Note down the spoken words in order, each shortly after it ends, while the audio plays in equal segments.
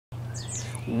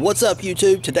What's up,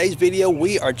 YouTube? Today's video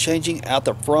we are changing out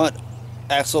the front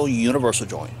axle universal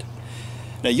joint.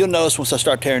 Now you'll notice once I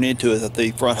start tearing into it that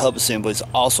the front hub assembly is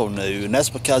also new, and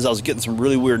that's because I was getting some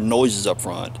really weird noises up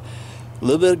front. A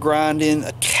little bit of grinding,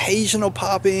 occasional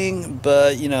popping,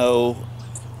 but you know,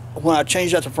 when I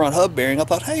changed out the front hub bearing I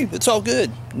thought, hey, it's all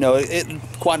good. No, it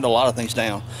quietened a lot of things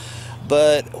down.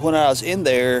 But when I was in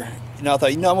there, I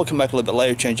thought, I'm going to come back a little bit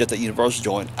later, change out that universal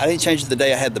joint. I didn't change it the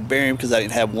day I had the bearing because I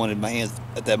didn't have one in my hands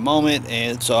at that moment,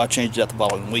 and so I changed it out the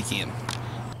following weekend.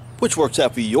 Which works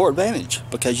out for your advantage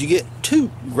because you get two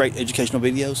great educational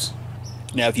videos.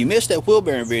 Now, if you missed that wheel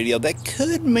bearing video, that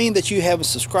could mean that you haven't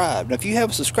subscribed. Now, if you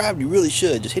haven't subscribed, you really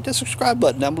should. Just hit that subscribe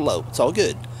button down below. It's all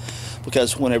good.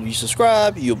 Because whenever you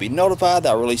subscribe, you'll be notified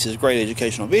that I release these great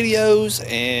educational videos,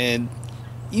 and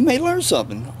you may learn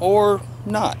something, or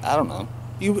not. I don't know.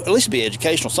 You at least be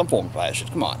educational, some form of fashion.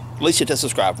 Come on, at least hit that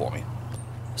subscribe for me.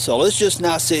 So let's just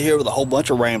not sit here with a whole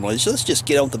bunch of ramblings. Let's just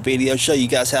get on with the video, show you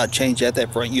guys how to change out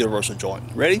that front universal joint.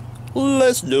 Ready?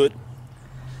 Let's do it.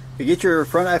 You get your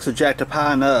front axle jacked up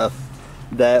high enough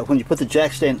that when you put the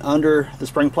jack stand under the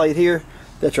spring plate here,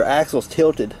 that your axle's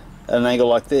tilted at an angle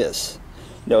like this.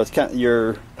 It's kind of,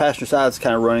 your passenger side is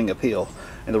kind of running uphill.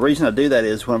 And the reason I do that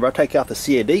is whenever I take out the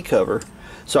CAD cover,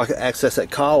 so I can access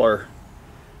that collar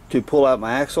to pull out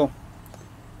my axle,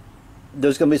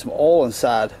 there's going to be some oil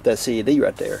inside that CAD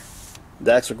right there,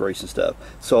 the axle grease and stuff.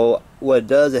 So what it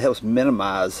does, it helps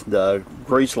minimize the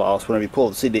grease loss whenever you pull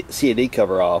the CAD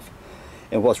cover off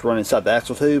and what's running inside the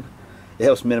axle tube. It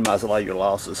helps minimize a lot of your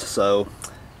losses. So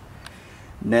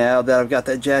now that I've got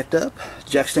that jacked up,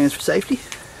 jack stands for safety.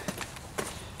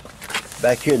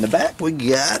 Back here in the back we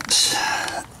got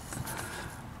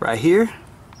right here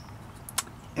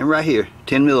and right here,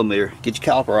 10mm. Get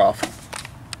your caliper off.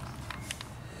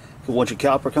 Once your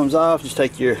caliper comes off, just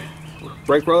take your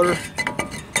brake rotor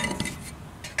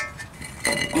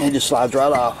and it just slides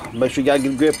right off. Make sure you got a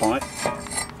good grip on it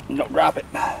and don't drop it.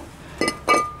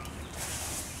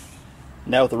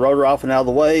 Now with the rotor off and out of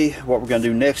the way, what we're going to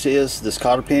do next is this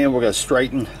cotter pin. We're going to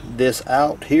straighten this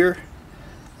out here,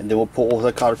 and then we'll pull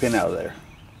the cotter pin out of there.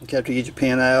 Okay, after you get your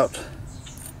pin out,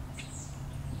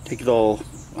 take a little,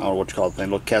 I don't know what you call the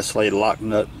thing, little castellated lock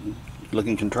nut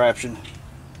looking contraption.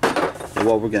 And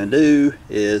what we're going to do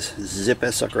is zip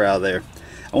that sucker out of there.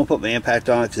 I'm going to put my impact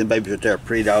on it because the babies right there are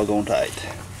pretty doggone tight.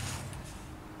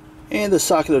 And the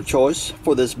socket of choice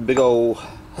for this big old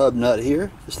hub nut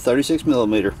here is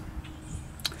 36mm.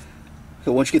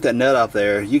 So once you get that nut out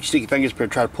there, you can stick your fingers up here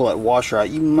and try to pull that washer out.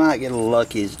 You might get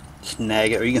lucky,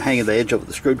 snag it, or you can hang it the edge of it with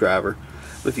a screwdriver.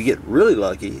 But if you get really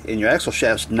lucky and your axle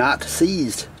shaft's not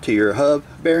seized to your hub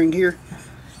bearing here,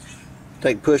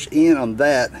 take push in on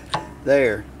that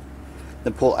there,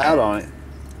 then pull out on it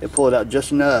and pull it out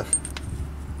just enough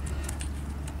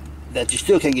that you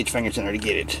still can't get your fingers in there to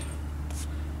get it.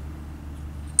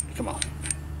 Come on.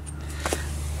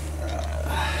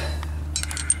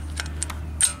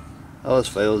 Oh, let's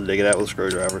fail to dig it out with a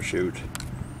screwdriver. Shoot.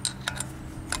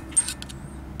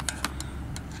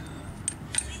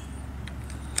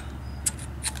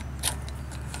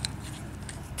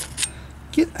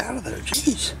 Get out of there,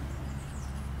 jeez.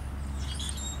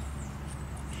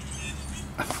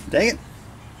 Dang it.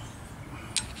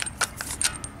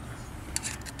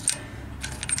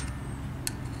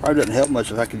 Probably doesn't help much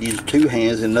if I could use two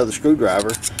hands and another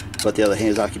screwdriver, but the other hand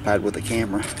is occupied with the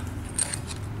camera.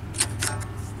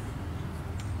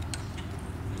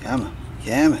 Come on,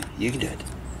 you can do it.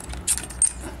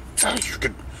 Oh, you're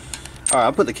good. Alright,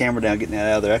 I'll put the camera down, getting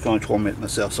that out of there. I can only torment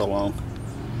myself so long.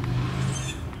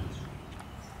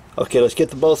 Okay, let's get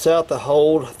the bolts out to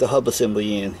hold the hub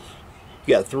assembly in.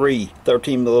 You got three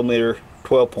 13mm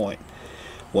 12-point.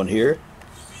 One here,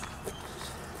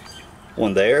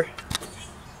 one there,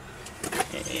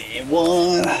 and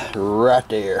one right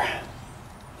there.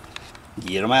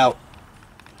 Get them out.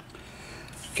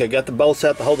 Okay, got the bolts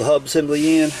out to hold the hub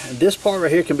assembly in. And this part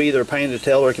right here can be either a pain to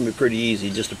tell or it can be pretty easy.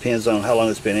 It just depends on how long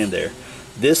it's been in there.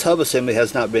 This hub assembly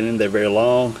has not been in there very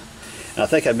long. And I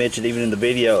think I mentioned even in the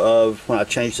video of when I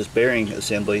changed this bearing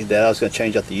assembly that I was going to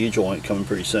change out the U-joint coming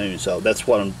pretty soon. So that's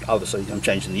what I'm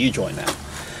changing the U-joint now.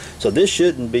 So this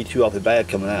shouldn't be too awfully bad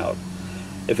coming out.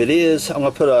 If it is, I'm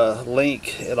going to put a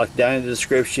link like down in the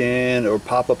description or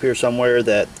pop up here somewhere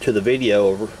that to the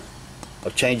video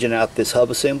of changing out this hub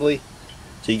assembly,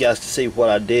 so you guys can see what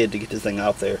I did to get this thing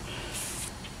off there.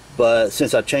 But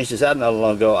since I changed this out not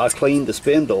long ago, I cleaned the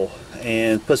spindle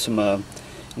and put some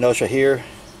notes right here.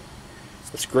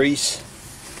 It's grease.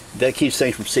 That keeps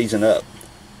things from seizing up.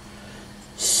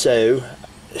 So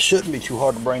it shouldn't be too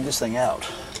hard to bring this thing out.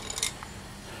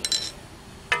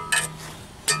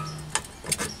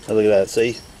 Now look at that,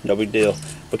 see? No big deal,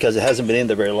 because it hasn't been in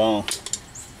there very long.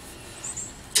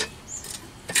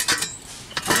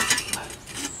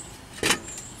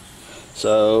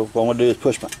 So what I'm going to do is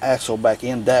push my axle back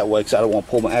in that way, because I don't want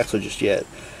to pull my axle just yet.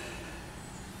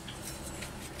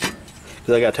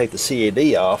 Because I got to take the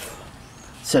CAD off,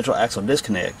 central axle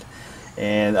disconnect,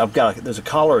 and there's a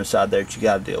collar inside there that you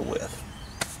got to deal with.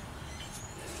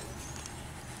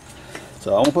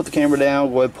 So I'm going to put the camera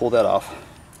down, go ahead and pull that off.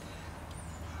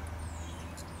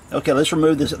 Okay, let's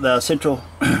remove the central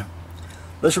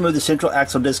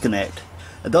axle disconnect.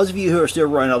 Now, those of you who are still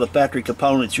running all the factory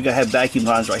components, you're going to have vacuum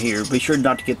lines right here. Be sure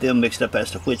not to get them mixed up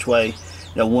as to which way. You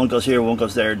know, one goes here, one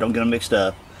goes there. Don't get them mixed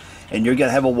up. And you're going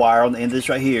to have a wire on the end of this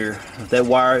right here. That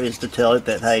wire is to tell it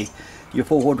that, hey, your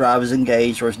four-wheel drive is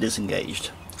engaged or it's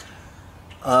disengaged.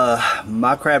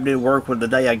 My crap didn't work with the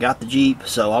day I got the Jeep,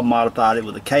 so I modified it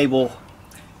with a cable.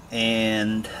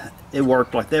 And it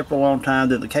worked like that for a long time.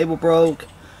 Then the cable broke.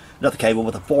 Not the cable,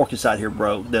 but the fork inside here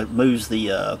broke that moves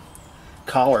the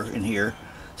collar in here.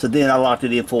 So then I locked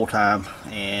it in full time,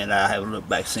 and I haven't looked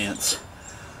back since.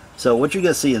 So what you're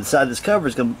going to see inside this cover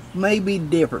is going to may be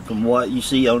different from what you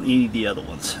see on any of the other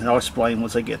ones, and I'll explain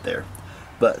once I get there.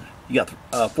 But you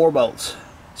got 4 bolts.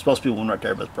 It's supposed to be one right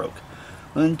there, but it's broke.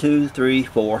 1, 2, 3,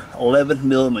 4, 11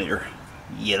 millimeter.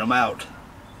 Get them out.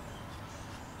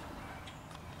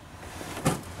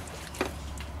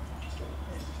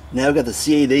 Now I've got the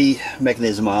CAD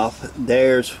mechanism off.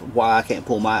 There's why I can't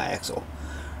pull my axle.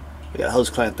 We got a hose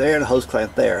clamp there and a hose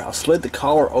clamp there. I slid the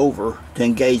collar over to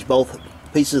engage both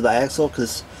pieces of the axle,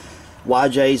 because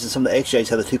YJs and some of the XJs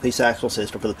have the 2-piece axle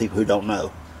system, for the people who don't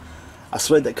know. I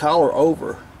slid the collar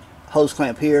over, hose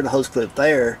clamp here and a hose clamp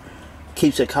there,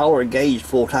 keeps the collar engaged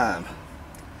full time.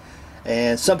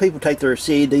 And some people take their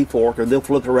CAD fork and they'll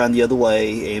flip it around the other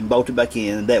way and bolt it back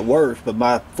in, and that works, but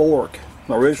my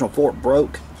original fork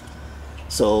broke.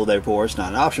 So therefore it's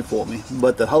not an option for me.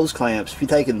 But the hose clamps, if you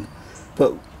take and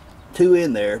put 2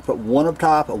 in there, put 1 up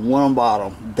top and 1 on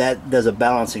bottom, that does a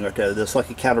balancing right there. That's like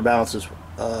it counterbalances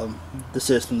the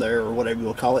system there, or whatever you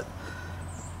will call it.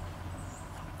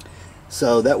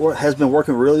 So that has been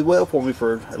working really well for me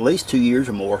for at least 2 years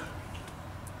or more.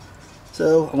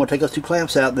 So I'm going to take those 2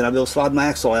 clamps out, then I'll be able to slide my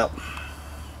axle out.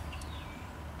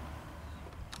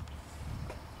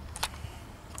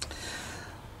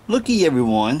 Looky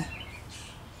everyone,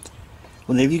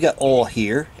 whenever you got oil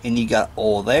here and you got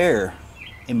oil there,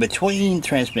 in between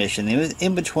transmission,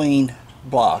 in between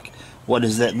block, what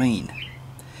does that mean?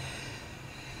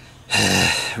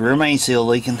 Rear main seal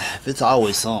leaking. If it's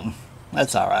always something,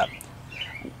 that's alright.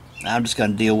 I'm just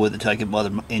going to deal with it till I get my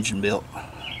other engine built.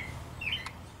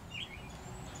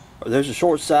 There's a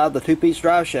short side, the 2-piece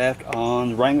drive shaft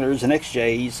on Wranglers and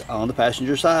XJs on the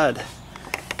passenger side.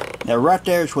 Now right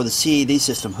there is where the CAD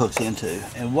system hooks into.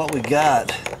 And what we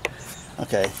got,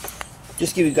 okay,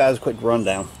 just give you guys a quick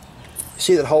rundown.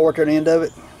 See that hole right there at the end of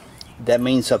it? That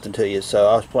means something to you, so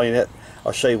I'll explain that.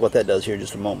 I'll show you what that does here in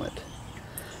just a moment.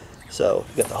 So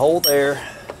you got the hole there,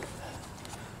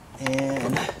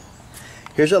 and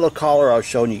here's that little collar I was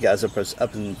showing you guys up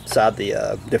inside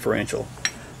the differential.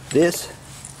 This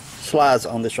slides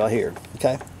on this right here,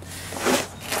 okay?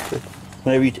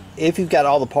 If you've got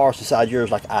all the parts inside yours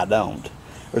like I don't,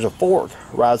 there's a fork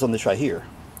rides on this right here.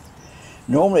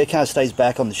 Normally it kind of stays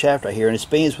back on the shaft right here, and it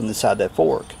spins when inside that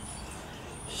fork.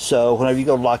 So whenever you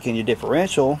go lock in your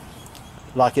differential,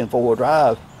 lock in 4-wheel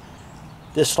drive,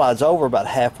 this slides over about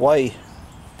halfway,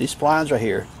 these splines right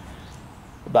here,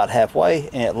 about halfway,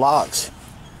 and it locks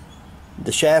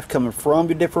the shaft coming from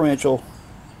your differential,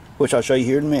 which I'll show you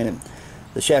here in a minute.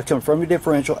 The shaft coming from your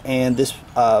differential and this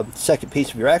second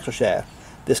piece of your axle shaft.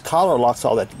 This collar locks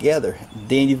all that together.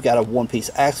 Then you've got a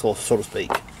 1-piece axle, so to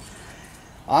speak.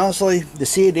 Honestly, the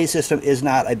CAD system is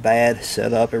not a bad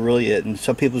setup. It really isn't.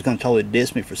 Some people's going to totally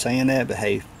diss me for saying that, but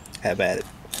hey, have at it.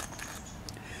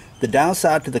 The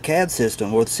downside to the CAD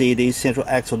system, or the CAD central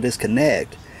axle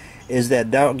disconnect, is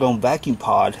that doggone vacuum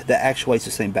pod that actuates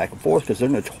this thing back and forth, because they're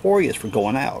notorious for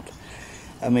going out.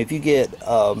 I mean, if you get,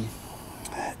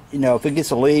 you know, if it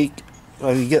gets a leak,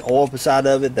 or you get oil beside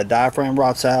of it, the diaphragm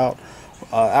rots out,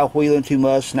 outwheeling too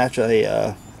much, snatch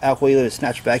a outwheeler,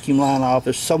 snatch a vacuum line off.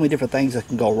 There's so many different things that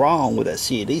can go wrong with that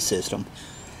CAD system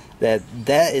that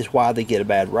is why they get a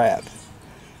bad rap.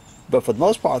 But for the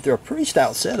most part, they're a pretty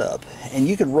stout setup, and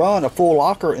you can run a full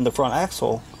locker in the front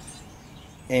axle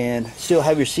and still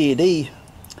have your CAD,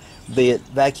 be it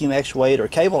vacuum actuated or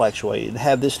cable actuated, and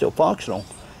have this still functional.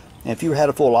 And if you had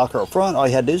a full locker up front, all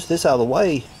you had to do is this out of the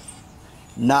way,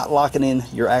 not locking in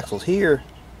your axles here,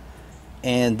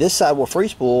 and this side will free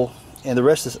spool, and the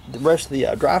rest of the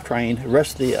drivetrain, the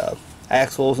rest of the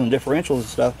axles and differentials and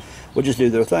stuff will just do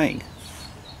their thing,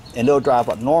 and they'll drive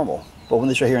like normal. But when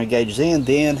this right here engages in,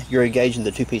 then you're engaging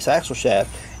the two-piece axle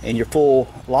shaft, and your full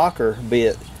locker, be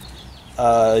it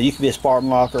you can be a Spartan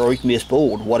locker or you can be a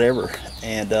spooled, whatever,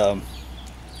 and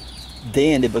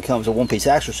then it becomes a one-piece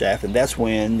axle shaft, and that's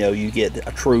when, you know, you get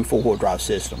a true four-wheel drive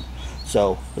system.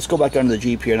 So let's go back under the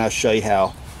Jeep here, and I'll show you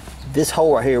how this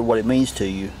hole right here, what it means to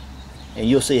you, and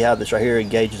you'll see how this right here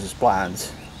engages the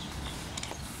splines.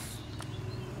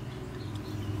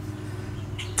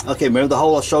 Okay, remember the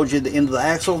hole I showed you at the end of the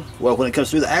axle? Well, when it comes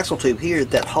through the axle tube here,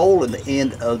 that hole in the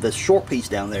end of the short piece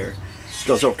down there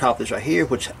goes over top of this right here,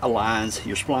 which aligns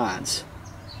your splines.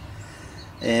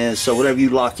 And so whenever you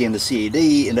lock in the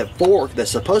CAD, and that fork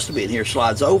that's supposed to be in here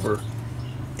slides over,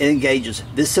 it engages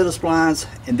this set of splines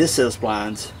and this set of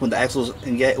splines when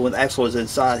the axle is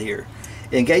inside here.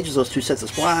 It engages those two sets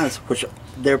of splines, which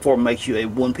therefore makes you a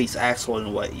one-piece axle in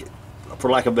a way,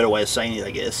 for lack of a better way of saying it,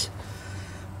 I guess.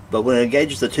 But when it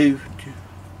engages the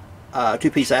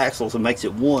two-piece axles and makes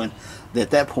it one, then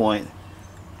at that point,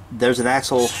 there's an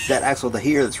axle, that axle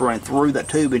here that's running through that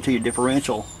tube into your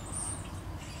differential.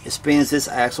 It spins this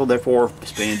axle, therefore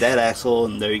spinning that axle,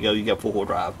 and there you go, you got four-wheel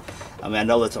drive. I mean, I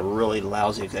know that's a really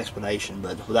lousy explanation,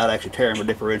 but without actually tearing the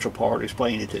differential apart and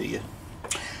explaining it to you,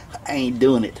 I ain't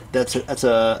doing it. That's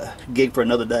a gig for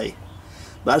another day.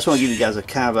 But I just want to give you guys a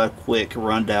kind of a quick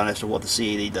rundown as to what the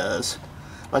CAD does.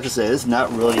 Like I said, it's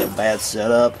not really a bad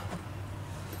setup.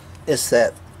 It's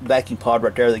that vacuum pod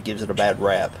right there that gives it a bad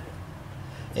rap.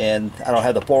 And I don't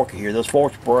have the fork here. Those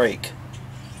forks break,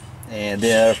 and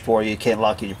therefore you can't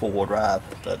lock in your four-wheel drive.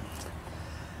 But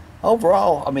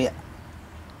overall, I mean,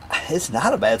 it's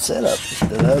not a bad setup.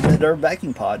 It's their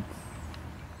vacuum pod.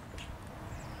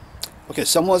 Okay,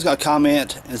 someone's got to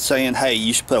comment and saying, hey,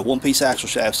 you should put a one-piece axle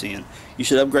shafts in. You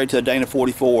should upgrade to a Dana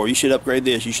 44. You should upgrade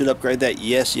this. You should upgrade that.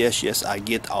 Yes, yes, yes, I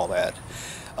get all that.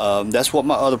 That's what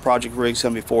my other project rig's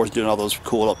coming before, is doing all those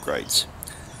cool upgrades.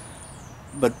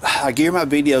 But I gear my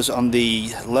videos on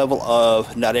the level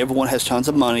of not everyone has tons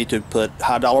of money to put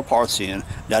high-dollar parts in.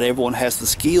 Not everyone has the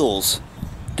skills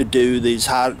to do these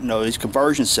these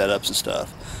conversion setups and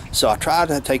stuff. So I try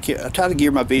to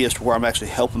gear my videos to where I'm actually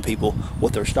helping people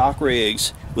with their stock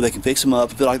rigs, where they can fix them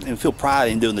up and feel pride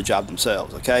in doing the job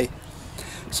themselves. Okay,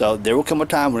 so there will come a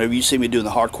time whenever you see me doing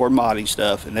the hardcore modding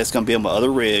stuff, and that's going to be on my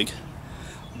other rig.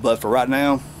 But for right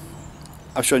now,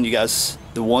 I'm showing you guys,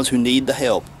 the ones who need the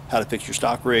help, how to fix your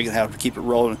stock rig and how to keep it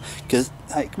rolling. Because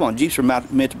hey, come on, Jeeps are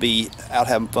meant to be out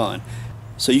having fun.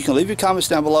 So you can leave your comments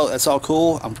down below. That's all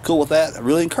cool. I'm cool with that. I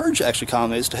really encourage actually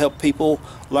comments to help people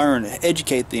learn,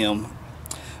 educate them.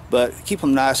 But keep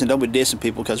them nice and don't be dissing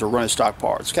people because they're running stock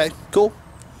parts. Okay? Cool?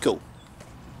 Cool.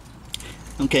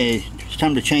 Okay, it's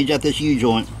time to change out this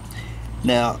U-joint.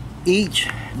 Now,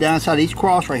 down inside each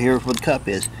cross right here where the cup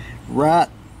is, right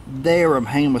there where I'm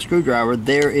hanging my screwdriver,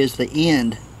 there is the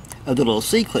end of the little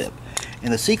C-clip.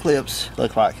 And the C-clips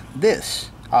look like this.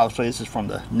 Obviously, this is from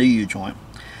the new U-joint.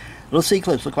 Little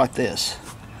C-clips look like this.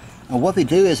 And what they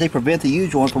do is they prevent the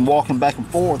U-joint from walking back and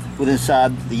forth with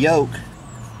inside the yoke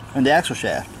and the axle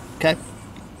shaft. Okay?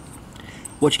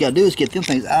 What you got to do is get them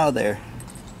things out of there.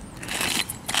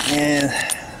 And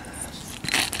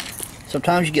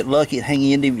sometimes you get lucky at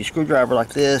hanging into your screwdriver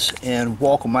like this and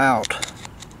walk them out.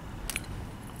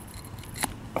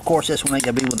 Of course, this one ain't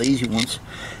going to be one of the easy ones.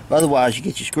 But otherwise, you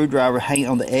get your screwdriver hanging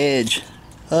on the edge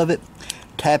of it.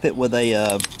 Tap it with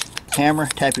a hammer,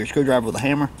 tap your screwdriver with a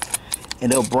hammer,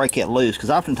 and it'll break it loose. Because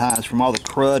oftentimes, from all the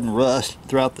crud and rust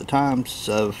throughout the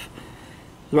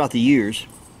years,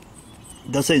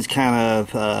 those things kind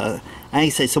of I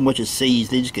ain't say so much as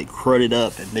seized, they just get crudded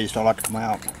up and they just don't like to come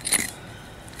out.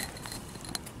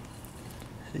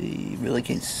 See, you really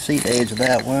can't see the edge of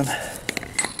that one.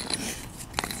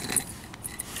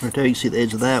 Right there you can see the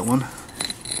edge of that one,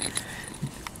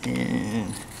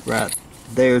 and right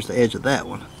there's the edge of that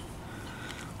one.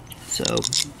 So,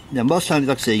 now most times,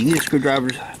 like I said, you can get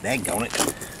screwdrivers, daggone it,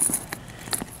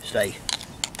 stay.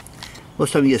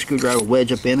 Most times you get a screwdriver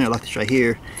wedge up in there like this right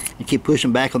here, and keep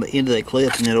pushing back on the end of that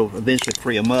clip, and it'll eventually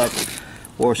free them up.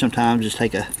 Or sometimes just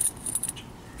take a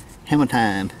hammer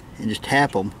time and just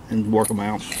tap them and work them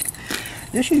out.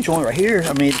 This U-joint right here,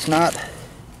 I mean, it's not, the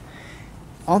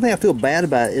only thing I feel bad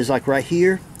about it is like right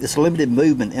here, it's limited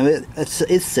movement, and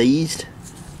it's seized,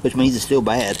 which means it's still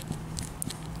bad.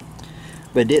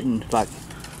 But it didn't, like,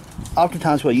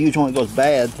 oftentimes when a U-joint goes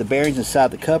bad, the bearings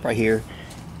inside the cup right here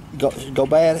go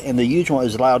bad, and the U-joint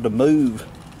is allowed to move,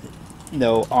 you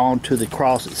know, onto the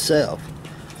cross itself.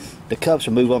 The cups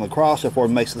will move on the cross, therefore it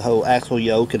makes the whole axle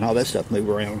yoke and all that stuff move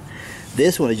around.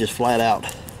 This one is just flat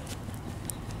out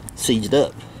seized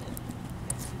up.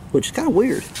 which is kind of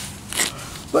weird.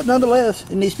 But nonetheless,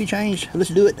 it needs to be changed. Let's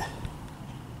do it. Okay,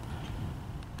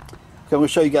 I'm going to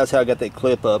show you guys how I got that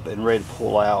clip up and ready to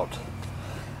pull out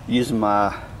using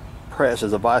my press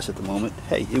as a vise at the moment.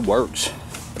 Hey, it works.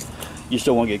 You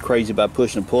still want to get crazy about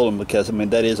pushing and pulling because, I mean,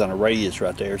 that is on a radius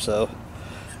right there. So,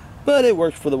 but it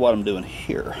works for what I'm doing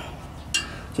here.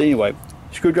 So anyway,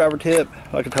 screwdriver tip,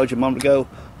 like I told you a moment ago,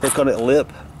 hook on that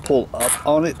lip, pull up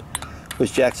on it,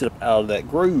 which jacks it up out of that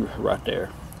groove right there.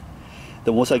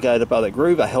 Then once I got it up out of that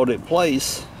groove, I held it in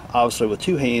place, obviously with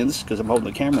two hands because I'm holding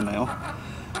the camera now.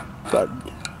 But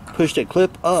pushed that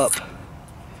clip up.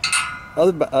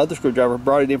 Other screwdriver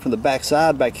brought it in from the back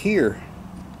side back here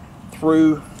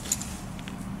through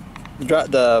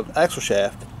the axle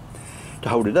shaft to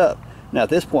hold it up. Now at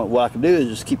this point, what I can do is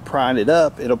just keep prying it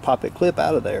up. It'll pop that clip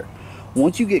out of there.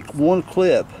 Once you get one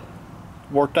clip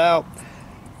worked out,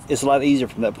 it's a lot easier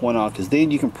from that point on, because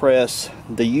then you can press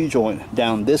the U-joint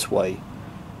down this way,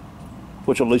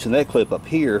 which will loosen that clip up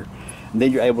here, and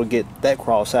then you're able to get that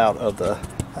cross out of the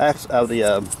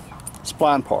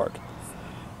spline part.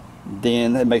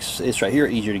 Then it makes it's right here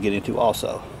easier to get into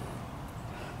also.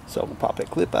 So I'm gonna pop that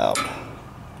clip out.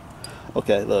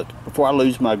 Okay, look, before I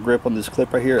lose my grip on this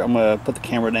clip right here, I'm gonna put the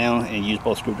camera down and use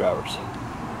both screwdrivers.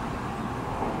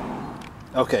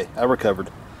 Okay, I recovered.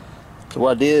 So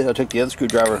what I did, I took the other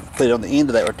screwdriver, put it on the end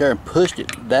of that right there, and pushed it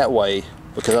that way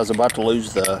because I was about to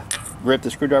lose the grip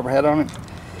the screwdriver had on it.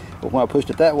 But when I pushed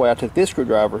it that way, I took this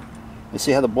screwdriver, and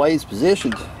see how the blade's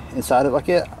positioned inside it like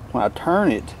that? When I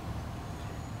turn it,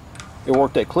 it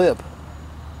worked that clip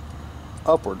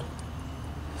upward.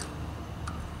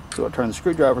 So I turn the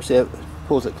screwdriver, see how it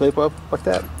pulls that clip up like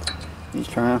that? You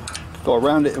just turn, go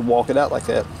around it and walk it out like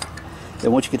that.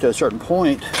 Then once you get to a certain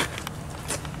point,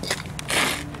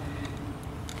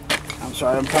 I'm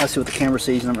sorry, I'm trying to see what the camera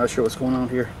sees and I'm not sure what's going on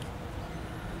here.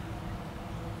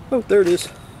 Oh, there it is.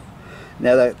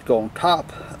 Now that go on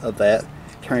top of that,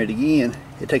 turn it again,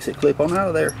 it takes that clip on out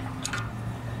of there.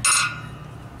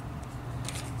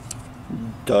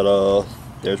 Ta-da!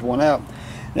 There's one out.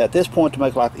 Now at this point, to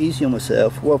make life easy on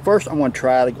myself, well, first I'm going to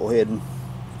try to go ahead and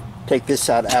take this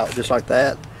side out just like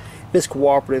that. If it's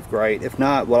cooperative, great. If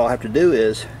not, what I'll have to do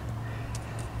is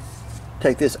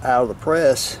take this out of the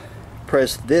press,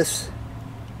 press this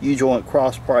U-joint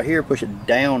cross part here, push it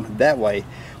down that way,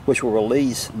 which will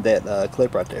release that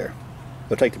clip right there.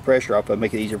 It'll take the pressure off and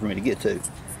make it easier for me to get to.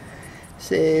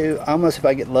 So I'm gonna see if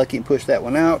I get lucky and push that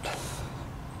one out.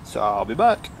 So I'll be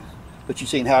back. But you've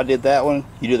seen how I did that one.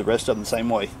 You do the rest of them the same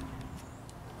way.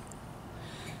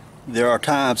 There are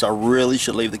times I really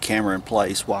should leave the camera in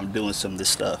place while I'm doing some of this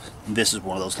stuff. And this is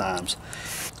one of those times.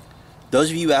 Those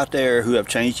of you out there who have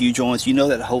changed U-joints, you know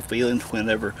that whole feeling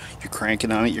whenever you're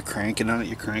cranking on it, you're cranking on it,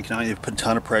 you're cranking on it, you put a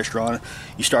ton of pressure on it,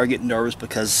 you start getting nervous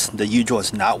because the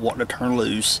U-joint's not wanting to turn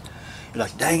loose. You're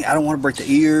like, dang, I don't want to break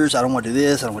the ears, I don't want to do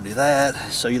this, I don't want to do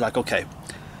that. So you're like, okay,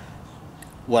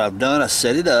 what I've done, I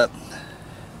set it up.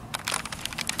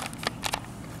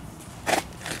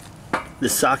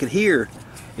 This socket here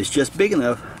is just big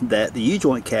enough that the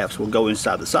U-joint caps will go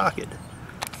inside the socket.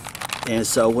 And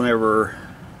so whenever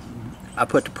I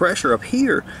put the pressure up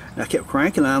here and I kept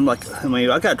cranking, I'm like, I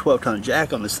mean, I got a 12-ton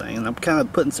jack on this thing and I'm kind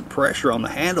of putting some pressure on the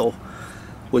handle,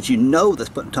 which you know that's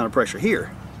putting a ton of pressure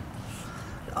here.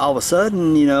 All of a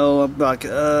sudden, you know, I'm like,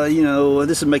 you know,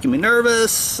 this is making me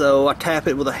nervous, so I tap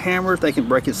it with a hammer thinking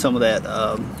breaking some of that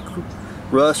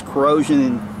rust, corrosion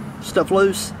and stuff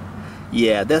loose.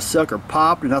 Yeah, that sucker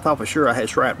popped and I thought for sure I had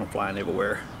shrapnel flying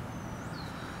everywhere.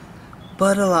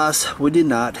 But alas, we did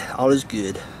not. All is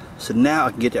good. So now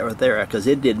I can get that right there because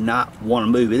it did not want to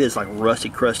move. It is like rusty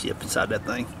crusty up inside that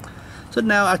thing. So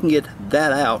now I can get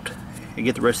that out and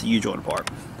get the rest of the U-joint apart.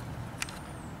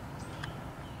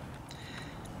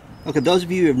 Okay, those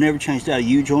of you who have never changed out a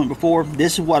U-joint before,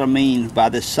 this is what I mean by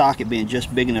this socket being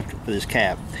just big enough for this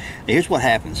cap. Now here's what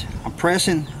happens. I'm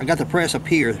pressing, I got the press up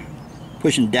here,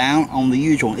 pushing down on the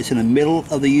U-joint. It's in the middle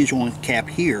of the U-joint cap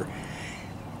here.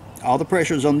 All the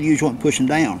pressure is on the U-joint pushing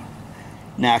down.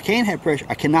 Now I can have pressure,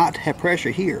 I cannot have pressure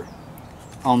here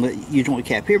on the U-joint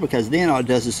cap here because then all it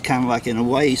does is kind of like in a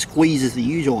way squeezes the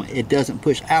U-joint. It doesn't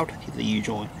push out the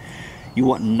U-joint. You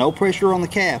want no pressure on the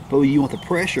cap, but you want the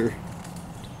pressure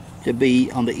to be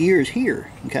on the ears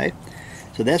here, okay?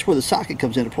 So that's where the socket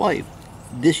comes into play.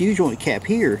 This U-joint cap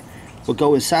here will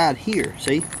go inside here,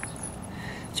 see?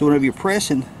 So whenever you're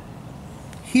pressing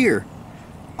here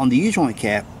on the U-joint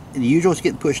cap and the U-joint's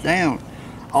getting pushed down,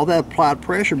 all that applied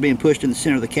pressure being pushed in the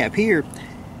center of the cap here,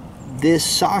 this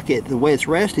socket, the way it's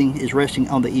resting, is resting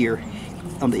on the ear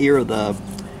of the,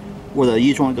 where the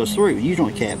U-joint goes through,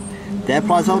 U-joint cap. That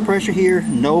applies all the pressure here,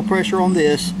 no pressure on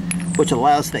this. which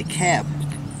allows that cap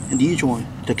in the U-joint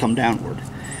to come downward.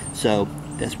 So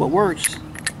that's what works.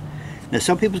 Now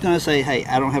some people's going to say, hey,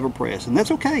 I don't have a press, and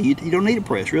that's okay. You don't need a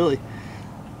press, really.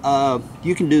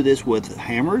 You can do this with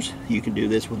hammers. You can do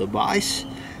this with a vise.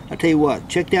 I'll tell you what,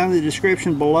 check down in the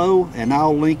description below, and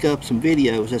I'll link up some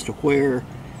videos as to where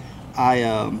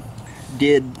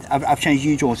I've changed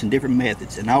U-joints in different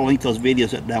methods, and I'll link those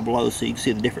videos up down below so you can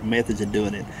see the different methods of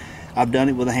doing it. I've done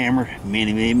it with a hammer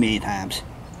many times,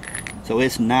 so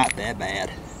it's not that bad.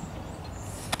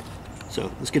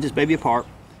 So let's get this baby apart.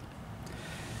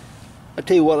 I'll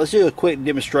tell you what, let's do a quick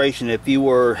demonstration. If you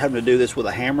were having to do this with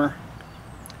a hammer,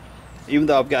 even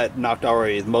though I've got it knocked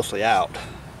already mostly out,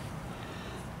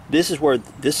 this is where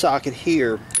this socket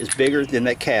here is bigger than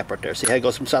that cap right there. See how it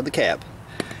goes inside the cap?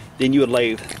 Then you would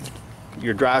lay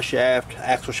your drive shaft,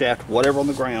 axle shaft, whatever on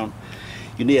the ground.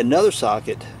 You need another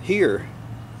socket here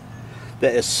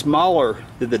that is smaller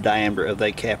than the diameter of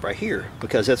that cap right here,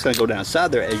 because that's going to go down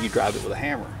inside there as you drive it with a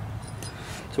hammer.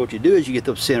 So what you do is you get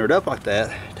them centered up like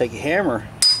that, take your hammer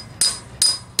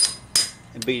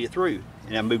and beat it through.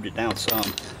 And I moved it down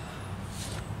some,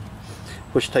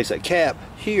 which takes that cap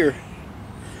here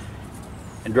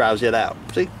and drives it out.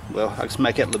 See? Well, I can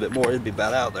smack it a little bit more, it'd be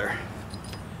about out there.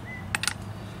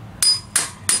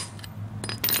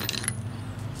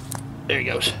 There he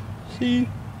goes. See?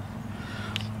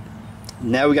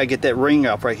 Now we gotta get that ring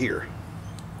off right here.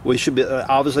 We should be,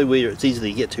 obviously it's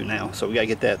easy to get to now, so we gotta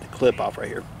get that clip off right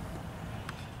here.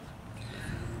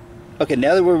 Okay,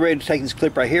 now that we're ready to take this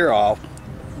clip right here off,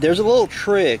 there's a little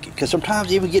trick, because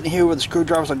sometimes even getting here with the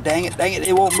screwdriver's like, dang it,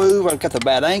 it won't move, I've got the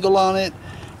bad angle on it,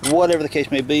 whatever the case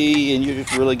may be, and you're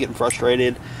just really getting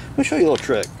frustrated. Let me show you a little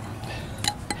trick.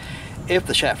 If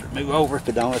the shaft would move over, if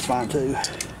it don't, that's fine too.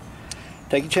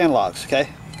 Take your channel locks, okay?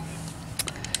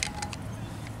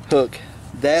 Hook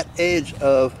that edge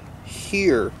of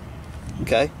here,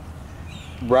 okay,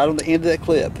 right on the end of that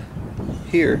clip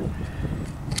here.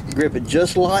 Grip it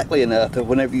just lightly enough that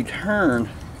whenever you turn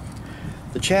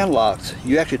the channel locks,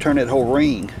 you actually turn that whole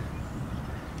ring.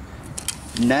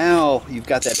 Now you've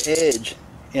got that edge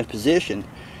in position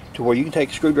to where you can take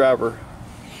a screwdriver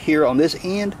here on this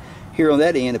end, here on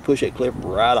that end, and push that clip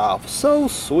right off. So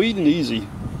sweet and easy.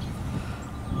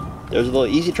 There's a little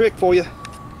easy trick for you.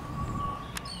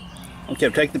 Okay,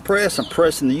 I'm taking the press, I'm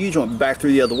pressing the U-joint back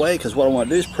through the other way, because what I want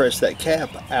to do is press that cap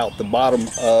out the bottom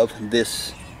of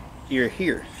this ear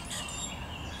here.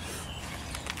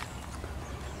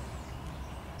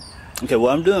 Okay,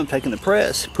 what I'm doing, I'm taking the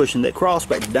press, pushing that cross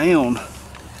back down,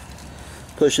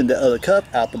 pushing the other cup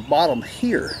out the bottom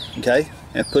here, okay,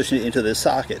 and pushing it into this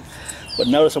socket. But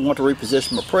notice I want to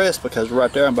reposition my press, because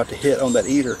right there I'm about to hit on that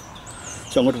eater.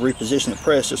 So I'm going to reposition the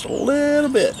press just a little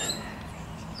bit.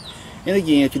 And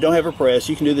again, if you don't have a press,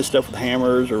 you can do this stuff with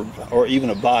hammers or even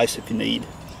a vise if you need.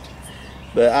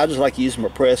 But I just like using my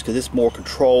press because it's more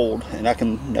controlled, and I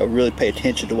can, really pay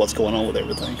attention to what's going on with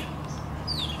everything.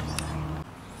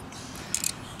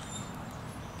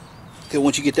 Okay,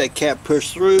 once you get that cap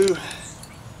pushed through,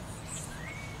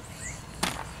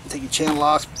 take your channel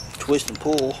locks, twist and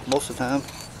pull most of the time.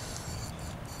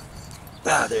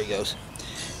 There he goes.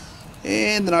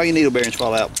 And then all your needle bearings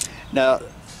fall out. Now,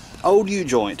 old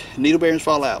U-joint, needle bearings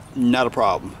fall out, not a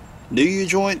problem. New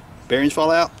U-joint, bearings fall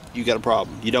out, you got a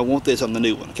problem. You don't want this on the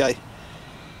new one, okay?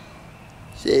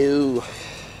 So,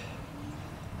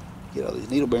 get all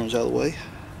these needle bearings out of the way.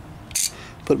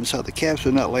 Put them inside the cap so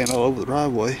they're not laying all over the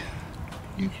driveway.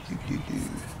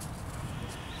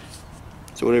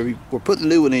 So whenever we're putting the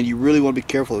new one in, you really want to be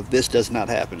careful if this does not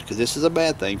happen, because this is a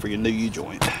bad thing for your new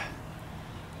U-joint.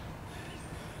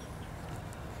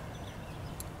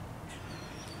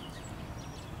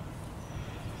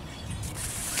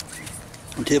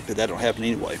 And typically that don't happen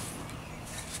anyway.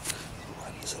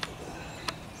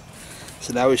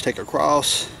 So now we just take our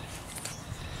cross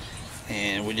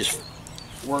and we just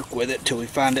work with it till we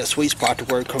find that sweet spot to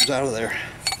where it comes out of there.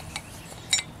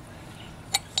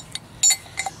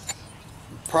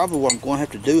 Probably what I'm going to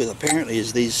have to do is apparently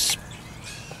is these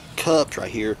cups right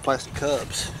here, plastic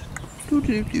cups.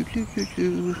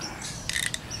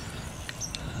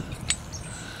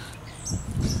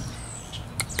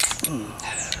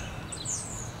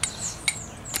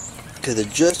 Because they're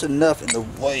just enough in the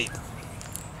weight.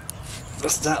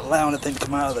 Let's not allow anything to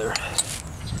come out of there.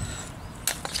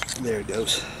 There it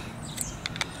goes.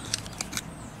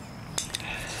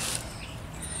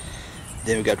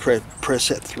 Then we got to press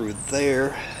that through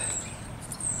there.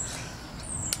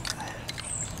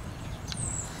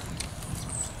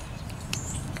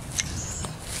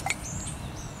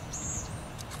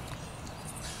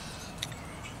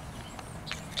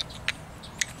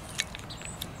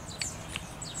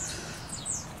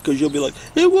 because you'll be like,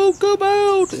 it won't come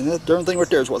out, and that darn thing right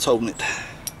there is what's holding it.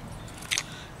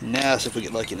 Now see if we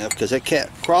get lucky enough, because that cat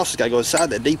cross has got to go inside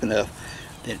that deep enough,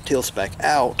 then it tilts back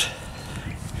out,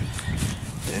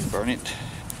 then burn it.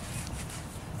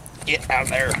 Get out of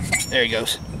there. There he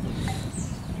goes.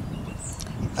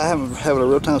 I haven't having a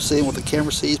real time seeing what the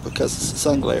camera sees because it's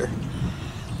sun glare.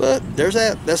 But there's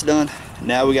that. That's done.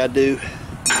 Now we got to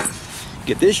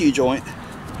get this U-joint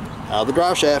out of the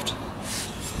drive shaft.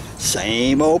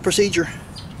 Same old procedure.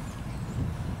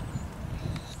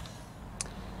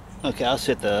 Okay, I'll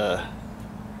set the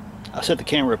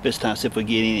camera up this time, see if we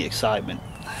get any excitement.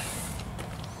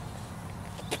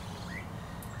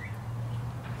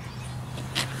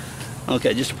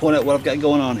 Okay, just to point out what I've got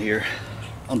going on here.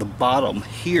 On the bottom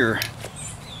here,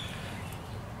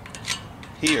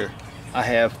 I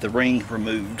have the ring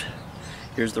removed.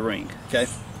 Here's the ring, okay?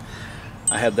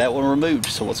 I have that one removed,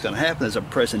 so what's going to happen is I'm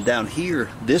pressing down here.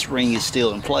 This ring is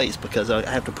still in place because I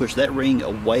have to push that ring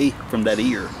away from that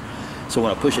ear. So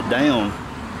when I push it down,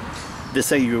 this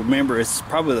thing, you remember, it's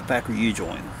probably the factory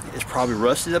U-joint. It's probably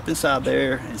rusted up inside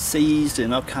there and seized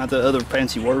and all kinds of other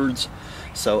fancy words.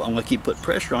 So I'm going to keep putting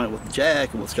pressure on it with the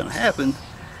jack, and what's going to happen,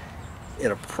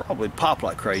 it'll probably pop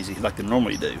like crazy, like they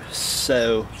normally do.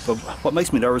 So, but what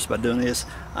makes me nervous about doing this,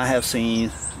 I have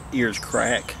seen ears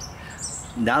crack.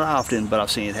 Not often, but I've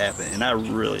seen it happen, and I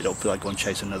really don't feel like going to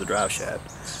chase another drive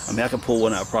shaft. I mean, I can pull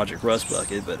one out of Project Rust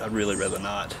Bucket, but I'd really rather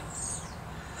not.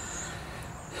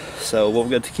 So what we're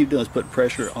going to keep doing is put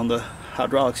pressure on the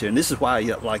hydraulics here, and this is why I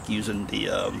like using the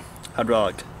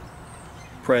hydraulic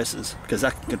presses, because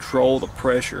I can control the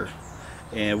pressure,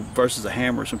 and versus a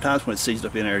hammer. Sometimes when it's seized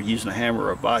up in there, using a hammer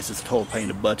or a vise, it's a total pain in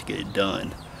the butt to get it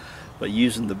done. But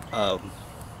using the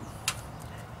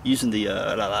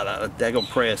daggone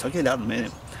press, I'll get it out in a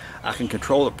minute, I can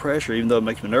control the pressure, even though it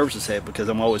makes me nervous as heck because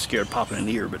I'm always scared of popping an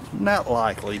ear, but not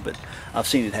likely, but I've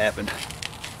seen it happen.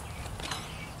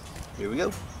 Here we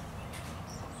go.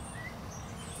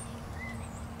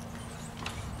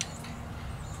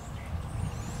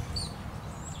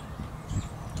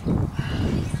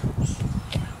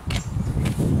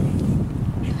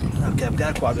 Okay, I've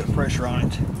got quite a bit of pressure on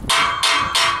it.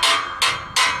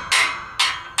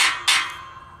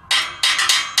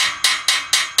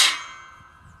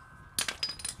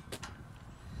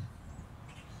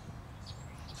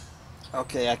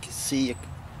 Okay, I can see a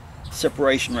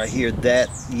separation right here. That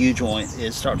U-joint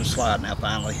is starting to slide now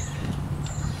finally.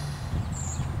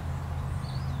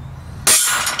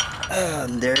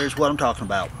 And there's what I'm talking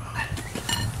about.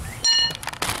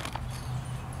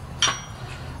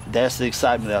 That's the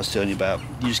excitement that I was telling you about.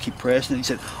 You just keep pressing it. You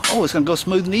said, oh, it's going to go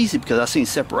smooth and easy because I seen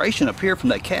separation up here from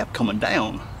that cap coming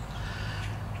down.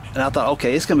 And I thought,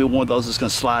 okay, it's going to be one of those that's going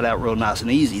to slide out real nice and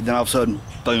easy. Then all of a sudden,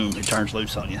 boom, it turns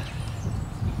loose on you.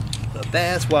 But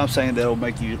that's why I'm saying that'll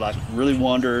make you like really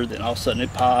wonder. Then all of a sudden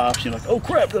it pops. You're like, oh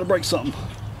crap, that'll break something.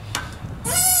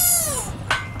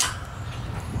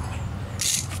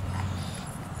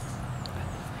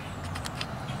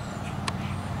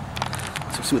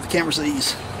 Let's see what the camera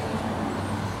sees.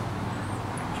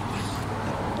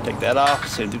 Take that off.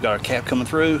 See, we've got our cap coming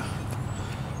through.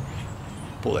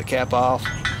 Pull that cap off.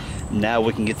 Now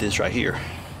we can get this right here.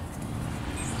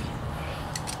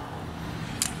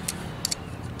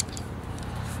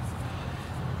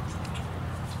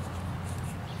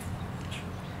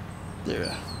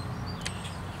 There.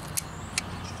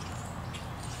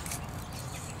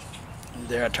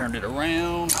 There, I turned it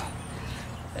around.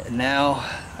 And now,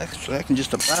 actually, I can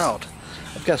just about,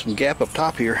 I've got some gap up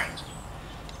top here.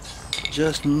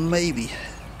 Just maybe.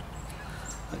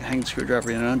 I can hang the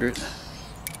screwdriver in under it.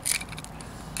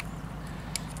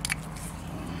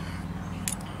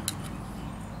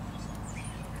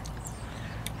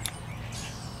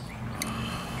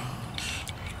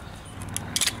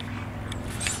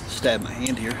 Stab my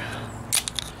hand here.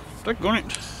 Stuck on it.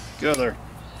 Get out of there.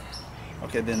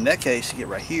 Okay, then in that case, you get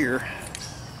right here.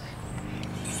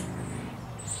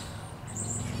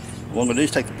 What I'm going to do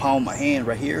is take the palm of my hand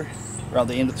right here, around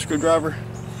the end of the screwdriver,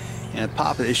 and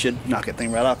pop it. It should knock that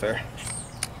thing right off there.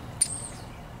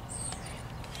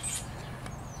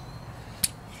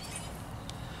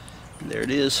 And there it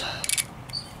is.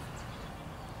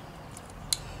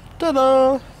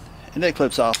 Ta-da! And that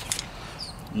clips off.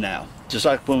 Now, just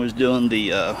like when we was doing the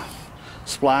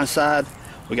spline side,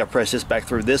 we got to press this back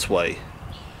through this way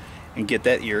and get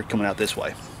that ear coming out this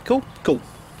way. Cool? Cool.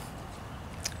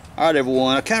 Alright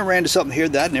everyone, I kind of ran into something here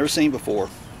that I'd never seen before.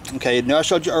 Okay, now I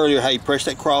showed you earlier how you press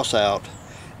that cross out,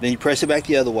 then you press it back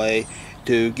the other way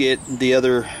to get the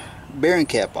other bearing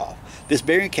cap off. this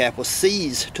bearing cap was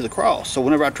seized to the cross. So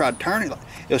whenever I tried to turn it,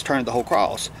 it was turning the whole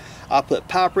cross. I put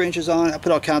pipe wrenches on it, I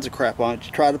put all kinds of crap on it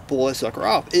to try to pull that sucker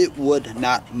off. It would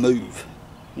not move.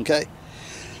 Okay,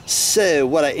 so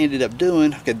what I ended up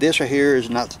doing, okay, this right here is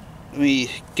not, let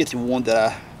me get the one that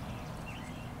I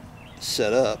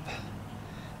set up.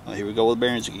 Oh, here we go with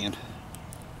bearings again.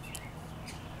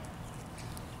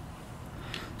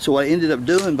 So what I ended up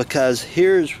doing, because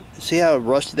here's, see how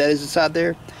rusty that is inside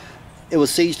there? It was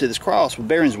seized to this cross, but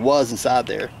bearings was inside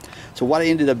there. So what I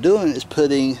ended up doing is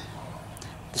putting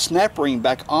the snap ring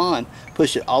back on,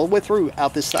 pushed it all the way through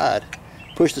out this side,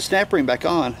 pushed the snap ring back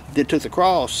on, then took the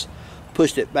cross,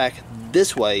 pushed it back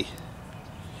this way,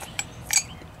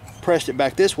 pressed it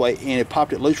back this way, and it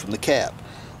popped it loose from the cap.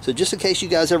 So just in case you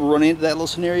guys ever run into that little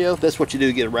scenario, that's what you do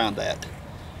to get around that.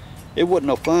 It wasn't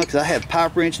no fun because I had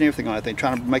pipe wrench and everything on that thing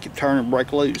trying to make it turn and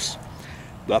break loose.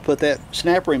 But I put that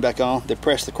snap ring back on, then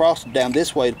pressed the cross down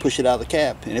this way to push it out of the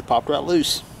cap, and it popped right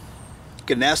loose.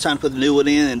 Okay, now it's time to put the new one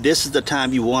in, and this is the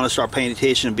time you want to start paying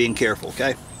attention and being careful,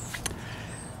 okay?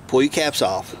 Pull your caps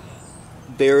off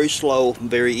very slow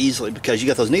and very easily, because you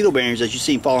got those needle bearings that you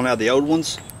see falling out of the old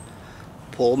ones.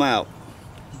 Pull them out.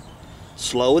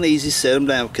 Slow and easy, set them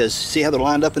down, because see how they're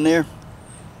lined up in there?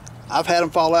 I've had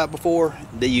them fall out before.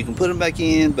 That you can put them back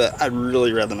in, but I'd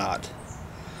really rather not.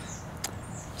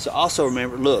 So also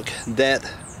remember, look,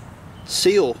 that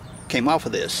seal came off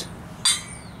of this.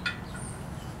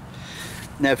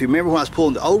 Now if you remember when I was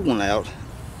pulling the old one out,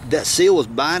 that seal was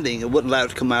binding. It wouldn't allow it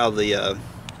to come out of the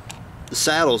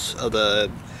saddles of the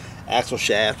axle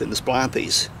shaft and the spline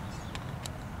piece.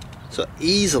 So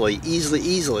easily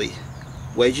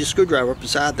wedge your screwdriver up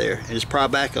inside there and just pry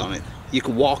back on it. You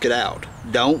can walk it out.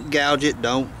 Don't gouge it,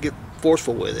 don't get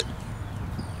forceful with it.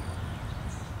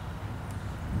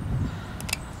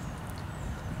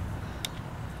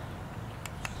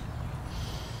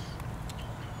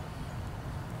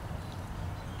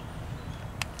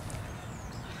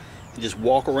 Just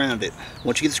walk around it.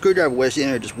 Once you get the screwdriver wedged in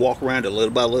there, just walk around it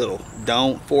little by little.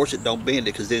 Don't force it, don't bend it,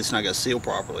 because then it's not going to seal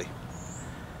properly.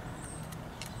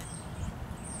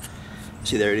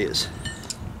 See, there it is.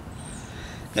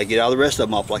 Now get all the rest of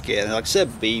them off like that. And like I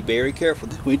said, be very careful.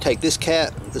 When you take this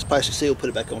cap, this plastic seal, put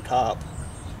it back on top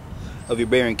of your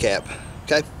bearing cap.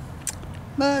 Okay?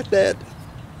 Like that.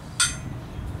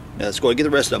 Now let's go and get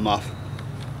the rest of them off.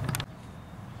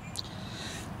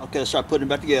 Okay, let's start putting it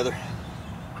back together.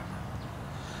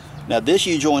 Now this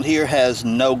U-joint here has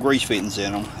no grease fittings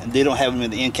in them, and they don't have them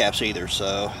in the end caps either,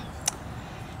 so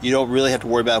you don't really have to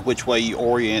worry about which way you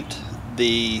orient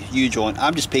the U-joint.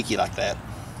 I'm just picky like that.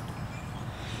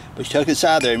 But you tuck it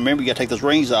inside there, and remember you got to take those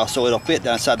rings off so it'll fit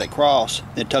down inside that cross.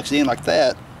 Then tucks it in like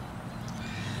that.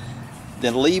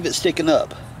 Then leave it sticking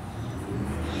up.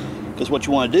 Because what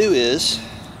you want to do is,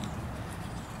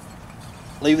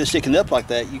 leave it sticking up like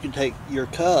that. You can take your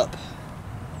cup,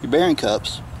 your bearing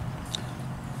cups,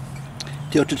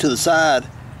 tilt it to the side.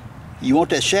 You want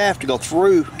that shaft to go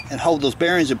through and hold those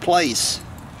bearings in place.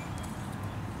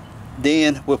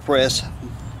 Then we'll press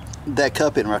that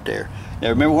cup in right there. Now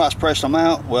remember when I was pressing them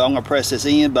out? Well, I'm going to press this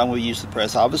in, but I'm going to use the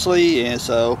press obviously, and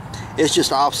so it's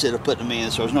just the opposite of putting them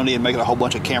in, so there's no need to make it a whole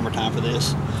bunch of camera time for this.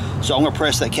 So I'm going to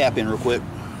press that cap in real quick.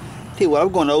 Tell you what, I'm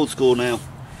going old school now,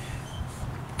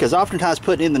 because oftentimes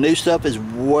putting in the new stuff is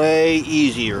way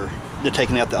easier than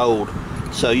taking out the old.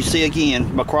 So you see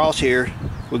again, my cross here,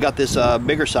 we got this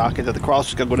bigger socket that the cross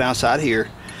is going to go down inside here.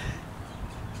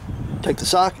 Take the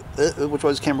socket, which way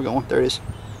is the camera going? There it is.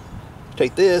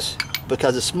 Take this,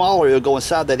 because it's smaller, it'll go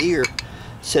inside that ear.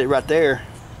 Set it right there.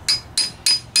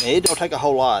 And it don't take a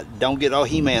whole lot. Don't get all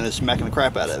He-Man and smacking the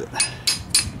crap out of it.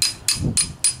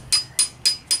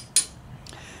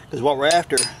 Because what we're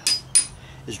after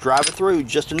is drive it through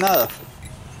just enough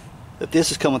that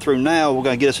this is coming through now. We're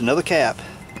going to get us another cap.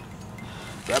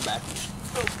 Right back.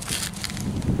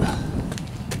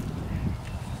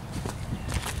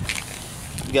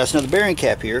 We got us another bearing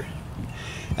cap here.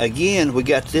 Again, we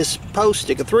got this post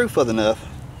sticking through further enough.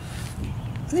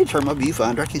 I need to turn my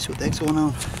viewfinder. I can't see what the heck's going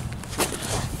on.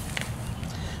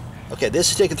 Okay, this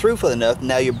is sticking through further enough.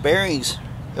 Now your bearings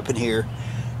up in here,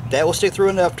 that will stick through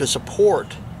enough to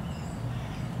support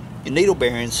your needle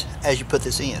bearings as you put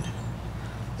this in.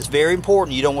 It's very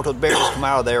important. You don't want those bearings to come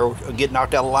out of there or get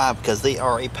knocked out of line, because they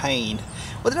are a pain.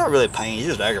 Well, they're not really a pain, it's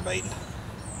just aggravating.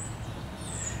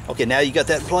 Okay, now you got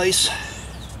that in place.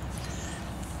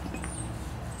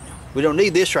 We don't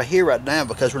need this right here right now,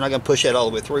 because we're not going to push that all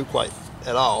the way through quite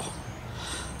at all.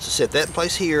 So set that in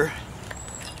place here.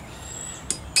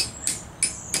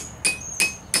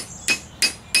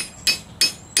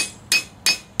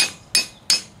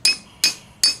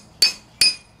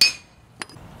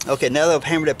 Okay, now that I've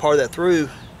hammered that part of that through,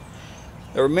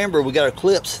 now remember we got our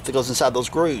clips that goes inside those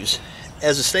grooves.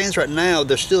 As it stands right now,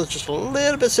 they're still just a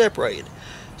little bit separated.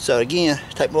 So again,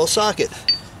 take my little socket,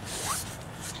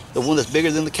 the one that's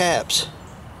bigger than the caps,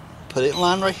 put it in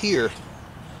line right here.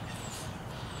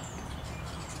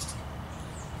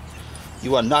 You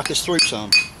want to knock this through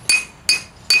some.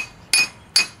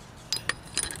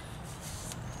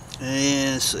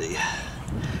 And let's see,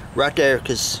 right there,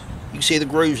 because you can see the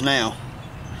grooves now.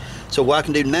 So what I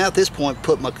can do now at this point,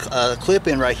 put my clip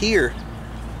in right here,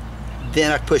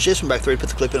 then I can push this one back through and put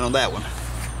the clip in on that one.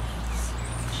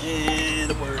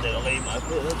 And where did I leave my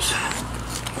clips?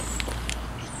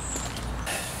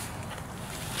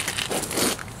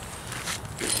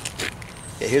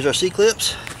 Okay, here's our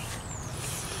C-clips.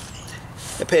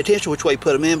 Now pay attention which way you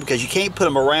put them in, because you can't put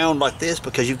them around like this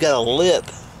because you've got a lip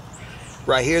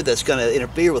right here that's going to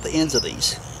interfere with the ends of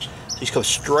these. So just come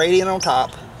straight in on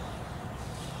top.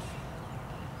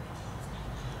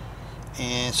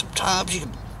 And sometimes you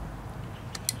can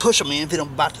push them in if they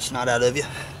don't bite the snot out of you.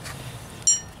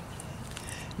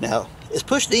 Now, it's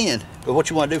pushed in, but what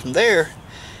you want to do from there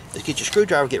is get your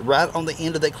screwdriver, get right on the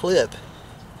end of that clip,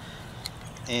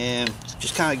 and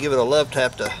just kind of give it a love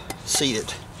tap to seat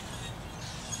it.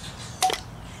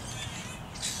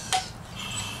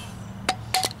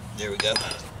 There we go.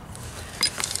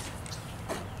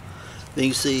 Then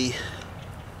you see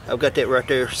I've got that right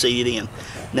there seated in.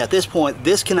 Now at this point,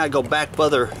 this cannot go back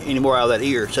further anymore out of that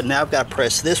ear. So now I've got to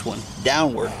press this one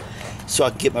downward so I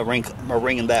can get my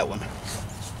ring in that one.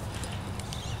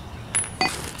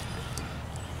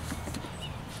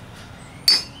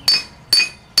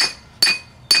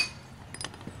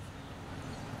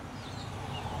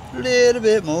 A little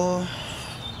bit more.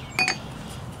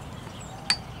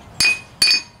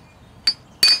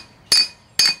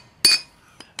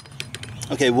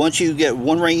 Okay, once you get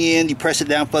one ring in, you press it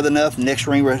down further enough, the next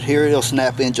ring right here, it'll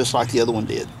snap in just like the other one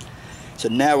did. So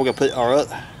now we're going to put our,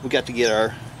 we got to get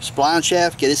our spline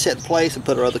shaft, get it set in place, and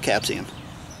put our other caps in.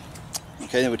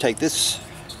 Okay, then we take this,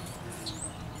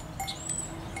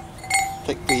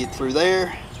 feed it through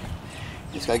there.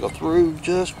 It's got to go through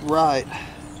just right.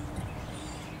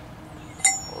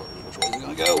 Which way is it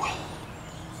going to go?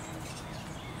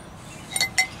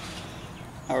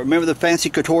 Remember the fancy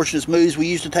contortionist moves we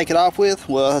used to take it off with?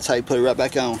 Well, that's how you put it right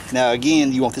back on. Now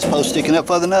again, you want this post sticking up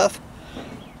further enough.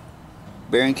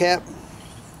 Bearing cap.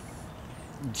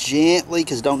 Gently,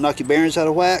 because don't knock your bearings out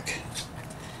of whack.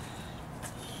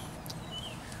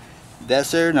 That's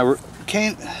there. Now,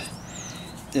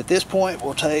 at this point,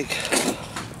 we'll put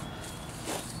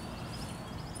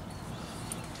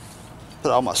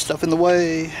all my stuff in the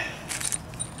way.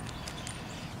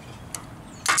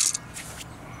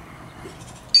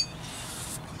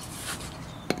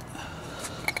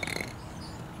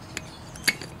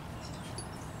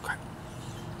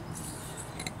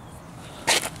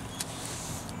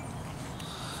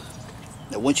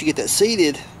 Now once you get that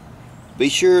seated, be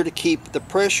sure to keep the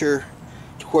pressure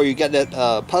to where you got that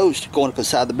post going up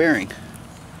inside the bearing.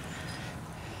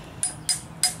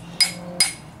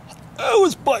 Oh,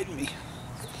 it's biting me.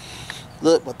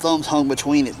 Look, my thumb's hung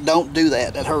between it. Don't do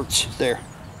that. That hurts. There.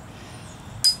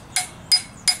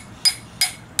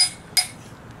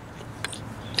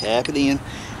 Tap it in.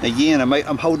 Again,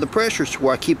 I'm holding the pressure to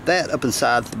where I keep that up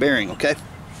inside the bearing, okay?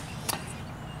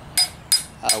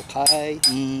 Okay,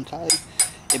 okay.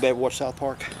 Anybody ever watch South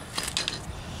Park?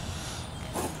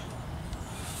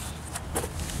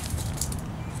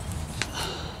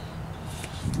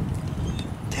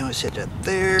 Then we set that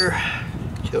there.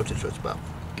 Tilt it so it's about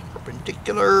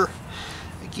perpendicular.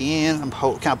 Again, I'm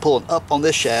kind of pulling up on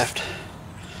this shaft.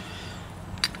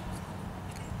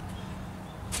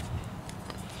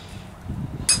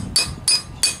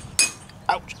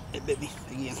 Ouch, it bit me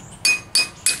again.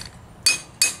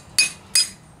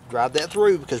 Drive that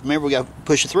through, because remember we got to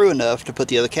push it through enough to put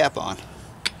the other cap on.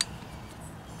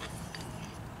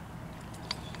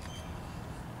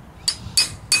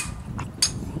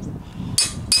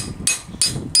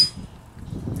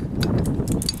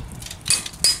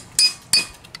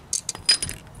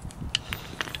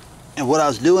 And what I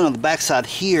was doing on the back side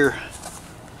here,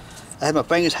 I had my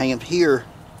fingers hanging here,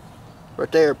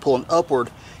 right there, pulling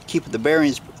upward, keeping the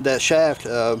bearings, that shaft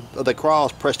of the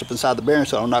cross pressed up inside the bearing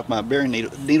so I don't knock my bearing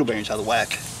needle bearings out of the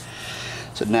whack.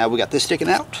 So now we got this sticking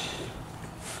out.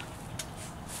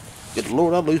 Good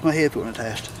Lord, I'll lose my head if it went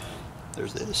attached.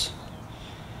 There's this.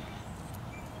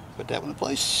 Put that one in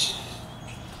place.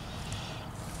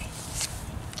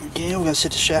 Again, we're going to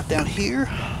set the shaft down here.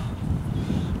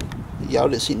 Y'all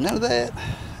didn't see none of that.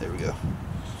 There we go.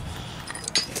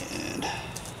 And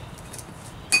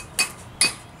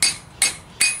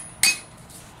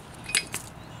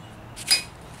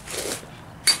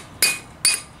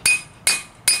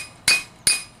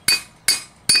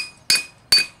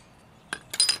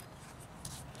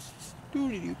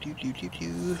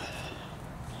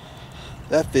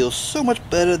That feels so much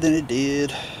better than it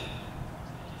did.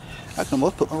 I can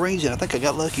almost put my rings in. I think I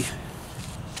got lucky.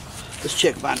 Let's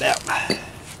check and find out.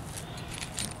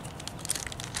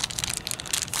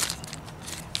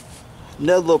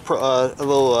 Another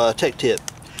little tech tip.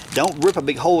 Don't rip a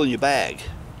big hole in your bag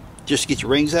just to get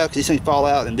your rings out, because these things fall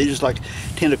out and they just like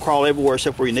tend to crawl everywhere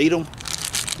except where you need them.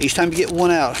 Each time you get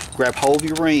one out, grab hold of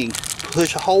your ring,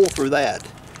 push a hole through that,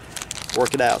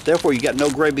 work it out. Therefore, you got no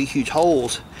great big huge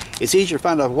holes. It's easier to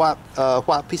find a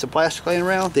white piece of plastic laying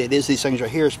around than it is these things right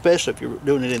here, especially if you're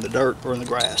doing it in the dirt or in the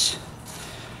grass.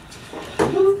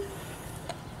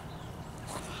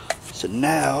 So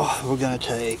now we're going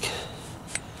to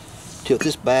tilt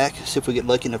this back, see if we get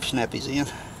lucky enough to snap these in.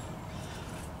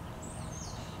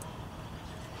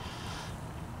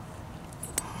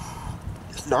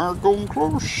 It's darn going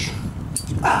close.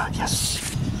 Ah, yes.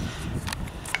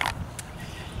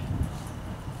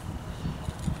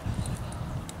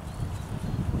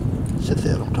 Set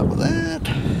that on top of that.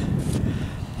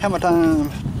 Hammer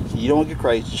time. You don't want to get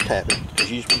crazy, just tap it.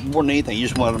 Because you just, more than anything, you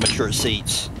just want to make sure it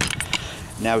seats.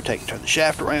 Now we turn the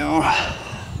shaft around,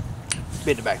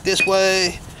 bend it back this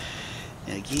way,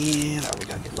 and again, we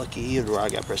gotta get lucky, or I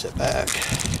gotta press that back.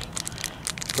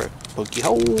 Poke your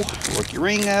hole, work your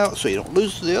ring out so you don't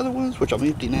lose the other ones, which I'm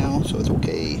empty now, so it's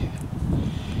okay.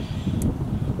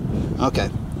 Okay,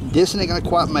 this ain't gonna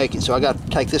quite make it, so I gotta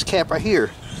take this cap right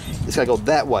here. It's gotta go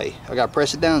that way. I gotta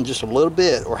press it down just a little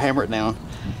bit, or hammer it down,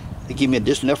 to give me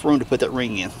just enough room to put that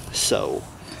ring in. So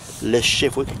let's see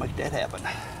if we can make that happen.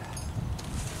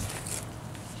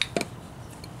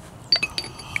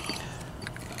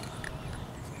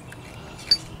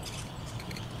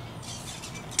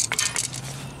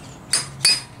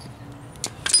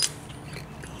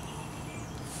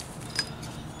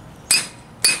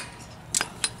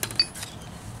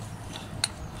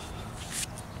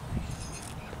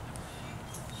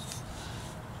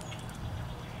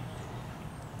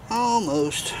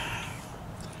 Almost.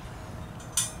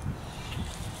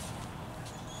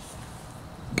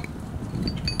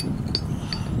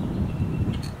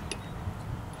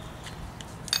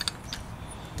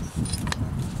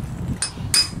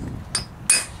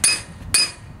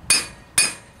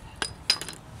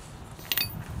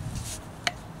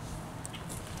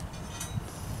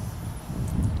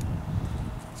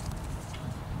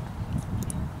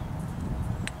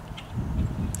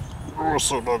 We're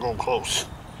so doggone close.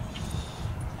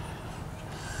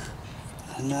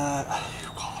 And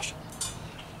oh gosh.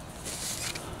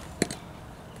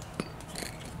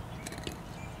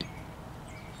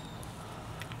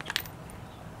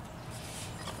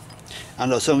 I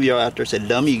know some of y'all out there said,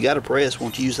 "Dummy, you gotta press,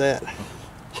 won't you use that?"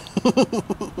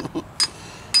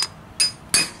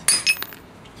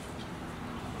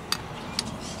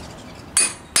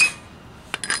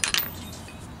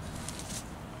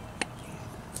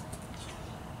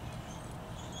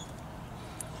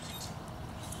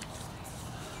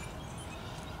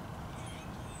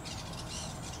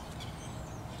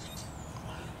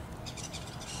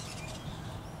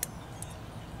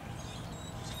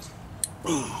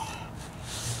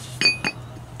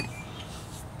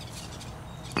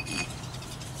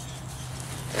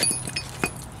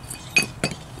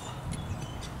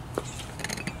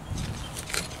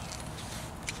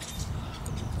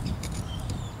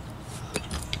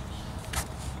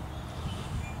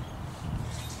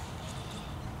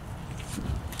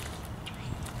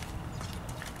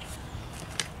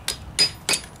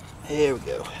 There we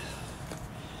go.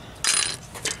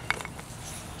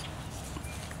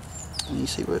 And you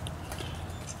see what?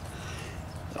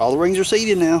 All the rings are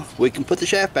seated now. We can put the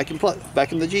shaft back in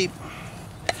the Jeep.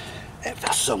 It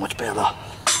feels so much better.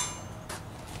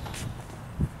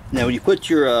 Now when you put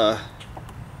your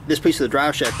this piece of the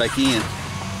drive shaft back in,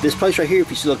 this place right here,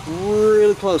 if you look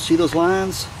really close, see those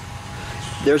lines?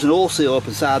 There's an oil seal up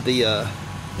inside the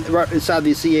right inside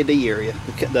the CAD area,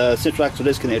 the central axle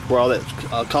disconnect, where all that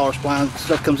collar spline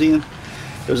stuff comes in.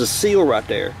 There's a seal right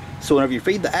there. So whenever you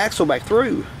feed the axle back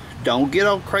through, don't get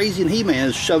all crazy and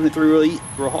He-Man shoving it through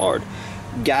real hard.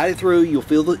 Guide it through. You'll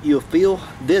feel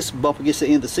this bump against the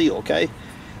end of the seal. Okay,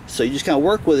 so you just kind of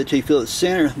work with it till you feel it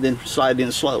center, then slide it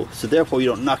in slow. So therefore you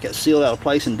don't knock that seal out of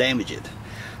place and damage it.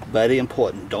 Very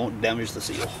important. Don't damage the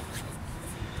seal.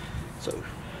 So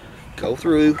go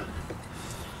through.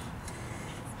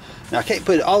 Now I can't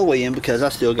put it all the way in because I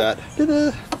still got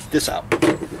this out.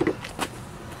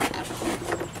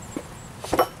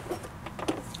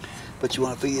 But you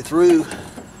want to feed it through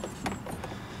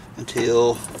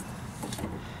until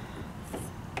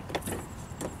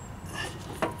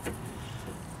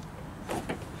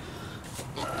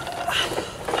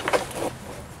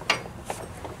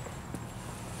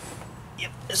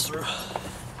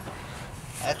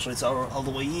Actually, it's all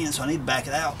the way in, so I need to back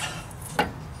it out.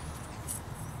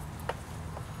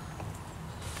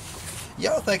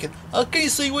 Y'all thinking, I can't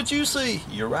see what you see.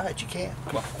 You're right, you can't.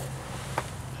 Come on.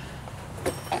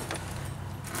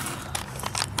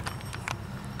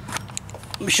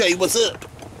 Let me show you what's up.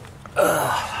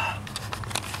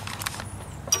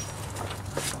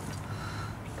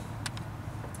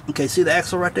 Okay, see the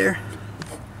axle right there?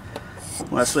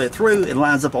 When I slid it through, it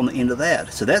lines up on the end of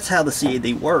that. So that's how the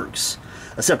CAD works.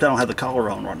 Except I don't have the collar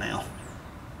on right now.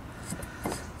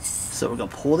 So we're going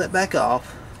to pull that back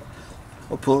off.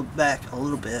 Or pull it back a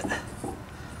little bit.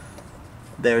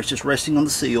 There, it's just resting on the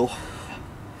seal.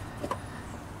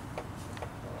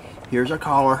 Here's our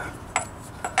collar.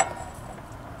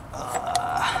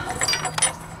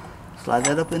 Slide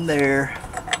that up in there.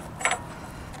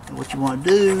 And what you want to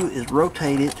do is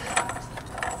rotate it.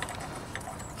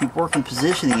 Keep working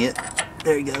positioning it.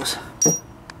 There it goes.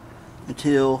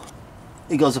 Until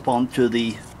it goes up onto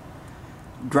the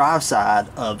drive side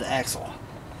of the axle.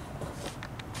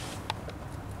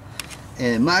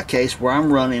 And in my case, where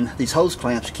I'm running these hose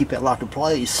clamps to keep that locked in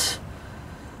place,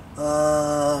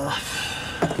 probably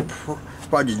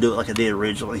just do it like I did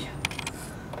originally.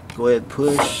 Go ahead and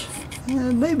push,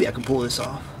 and maybe I can pull this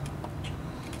off.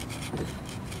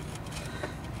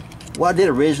 What I did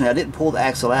originally, I didn't pull the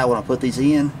axle out when I put these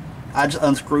in. I just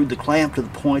unscrewed the clamp to the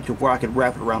point to where I could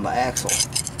wrap it around the axle.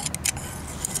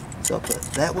 So I'll put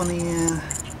that one in.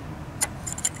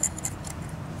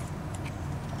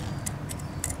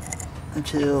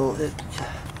 Until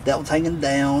that one's hanging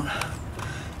down.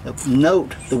 Now,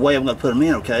 note the way I'm going to put them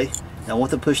in, okay? Now I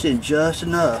want them pushed in just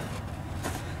enough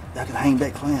that I can hang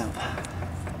that clamp.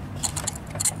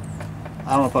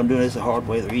 I don't know if I'm doing this the hard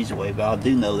way or the easy way, but I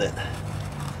do know that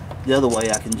the other way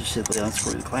I can just simply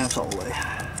unscrew the clamps all the way.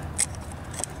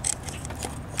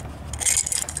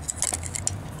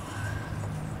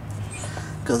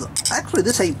 Because actually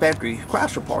this ain't factory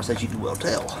Chrysler parts, as you can well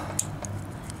tell.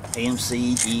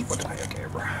 AMC, Jeep, what the heck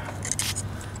ever.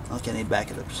 Okay, I need to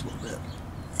back it up just a little bit.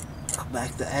 I'll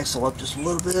back the axle up just a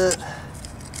little bit.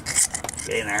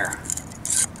 Get in there.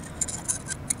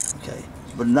 Okay,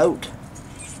 but note,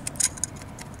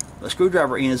 the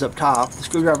screwdriver end is up top. The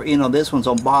screwdriver end on this one's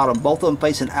on bottom. Both of them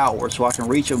facing outward, so I can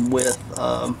reach them with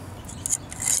the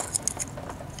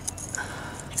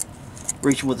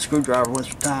screwdriver once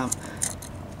at a time.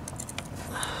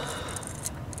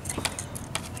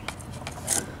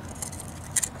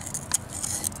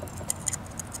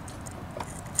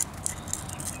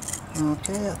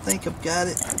 Okay, I think I've got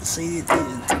it. See it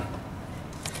in.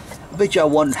 I bet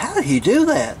y'all wondering, how did he do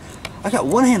that? I got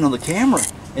one hand on the camera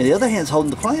and the other hand's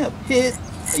holding the clamp. Hit.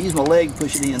 I use my leg to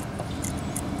push it in.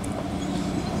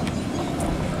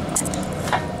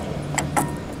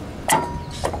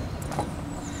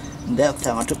 And that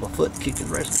time I took my foot and kicked it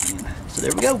the rest again. So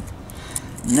there we go.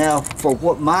 Now for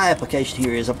what my application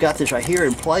here is, I've got this right here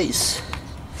in place.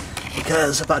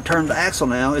 Because if I turn the axle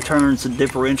now, it turns the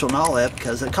differential and all that,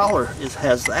 because the collar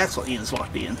has the axle ends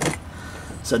locked in.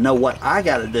 So know what I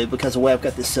got to do, because the way I've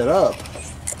got this set up,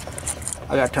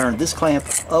 I got to turn this clamp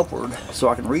upward so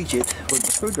I can reach it with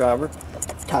the screwdriver,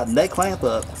 tighten that clamp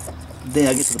up, then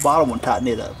I get to the bottom one, tighten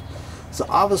it up. So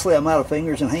obviously I'm out of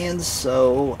fingers and hands,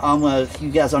 so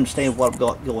you guys understand what I've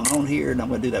got going on here, and I'm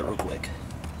going to do that real quick.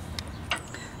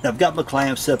 Now I've got my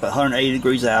clamps set up at 180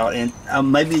 degrees out, and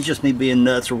maybe it's just me being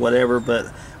nuts or whatever, but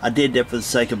I did that for the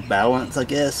sake of balance, I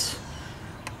guess,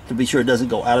 to be sure it doesn't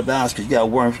go out of balance, because you got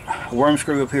a worm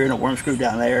screw up here and a worm screw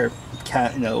down there,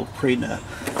 kind of, creating a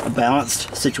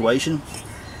balanced situation.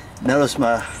 Notice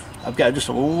I've got just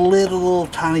a little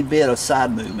tiny bit of side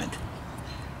movement,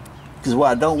 because what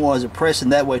I don't want is it pressing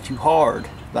that way too hard,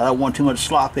 but I don't want too much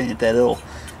slop in it that it'll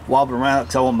wobble around,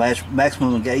 because I want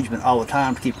maximum engagement all the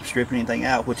time to keep from stripping anything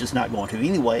out, which is not going to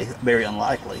anyway, very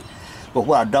unlikely. But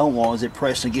what I don't want is it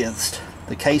pressed against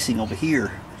the casing over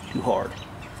here too hard.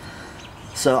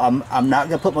 So I'm not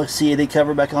going to put my CAD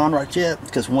cover back on right yet,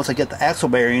 because once I get the axle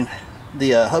bearing,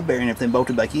 the hub bearing and everything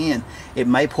bolted back in, it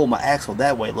may pull my axle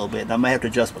that way a little bit, and I may have to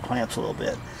adjust my clamps a little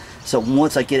bit. So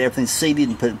once I get everything seated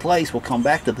and put in place, we'll come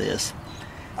back to this.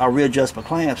 I'll readjust my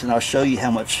clamps, and I'll show you how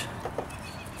much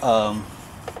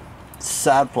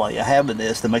side play I have in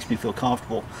this that makes me feel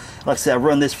comfortable. Like I said, I've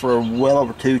run this for well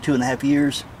over 2.5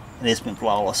 years, and it's been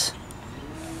flawless.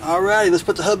 Alrighty, let's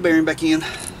put the hub bearing back in.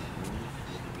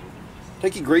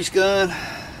 Take your grease gun,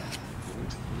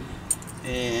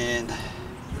 and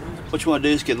what you want to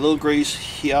do is get a little grease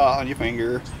here on your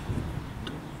finger,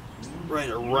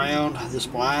 right around the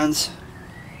splines.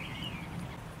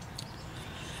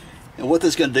 And what this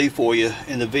is going to do for you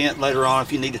in the event later on,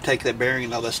 if you need to take that bearing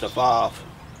and all that stuff off,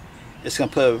 It's going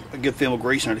to put a good film of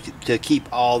grease in there to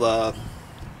keep all the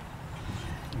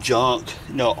junk,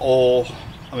 you know, oil,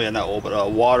 I mean not oil,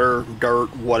 but water,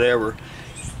 dirt, whatever.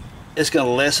 It's going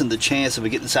to lessen the chance of it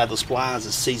getting inside those splines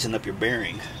and seizing up your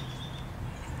bearing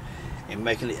and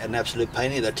making it an absolute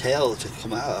pain in the tail to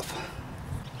come off.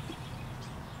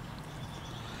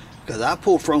 Because I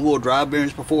pulled front wheel drive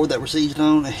bearings before that were seized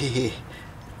on.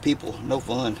 People, no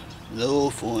fun. No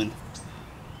fun.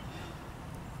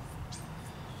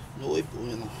 No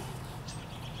fun.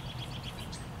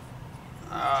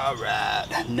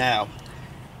 Alright, now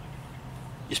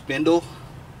your spindle,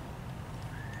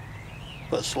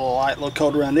 put a slight little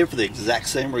coat around there for the exact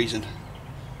same reason.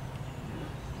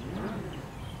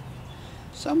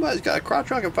 Somebody's got a crotch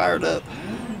rocket fired up.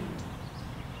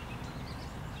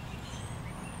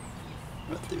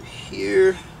 Right through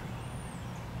here.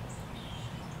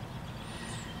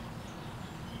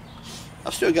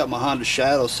 I've still got my Honda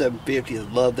Shadow 750. I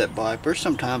love that bike. But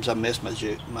sometimes I miss my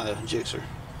Gixxer.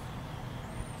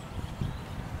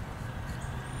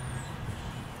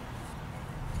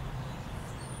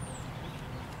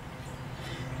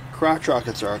 Crotch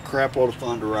rockets are a crap load of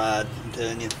fun to ride, I'm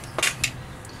telling you.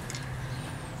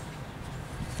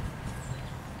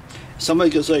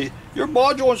 Somebody could say, your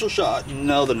ball joints are shot.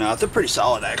 No, they're not. They're pretty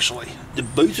solid, actually. The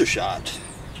boots are shot.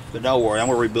 But don't worry, I'm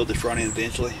going to rebuild this front end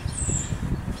eventually.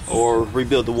 Or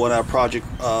rebuild the one out project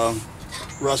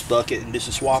rust bucket and do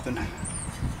some swapping.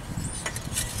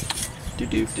 That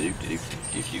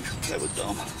was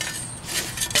dumb.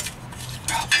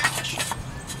 Oh gosh.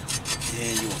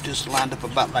 And you want this lined up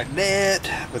about like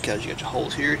that because you got your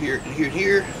holes here, here, and here, and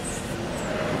here.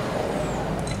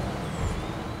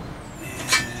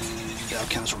 And that'll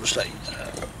kind of sort of stay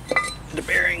the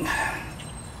bearing.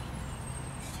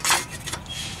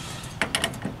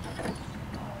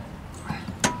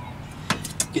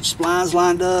 Get your splines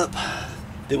lined up.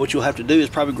 Then what you'll have to do is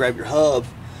probably grab your hub,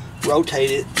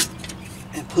 rotate it,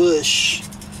 and push,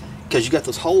 because you got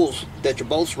those holes that your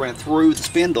bolts ran through the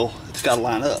spindle. It's got to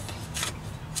line up.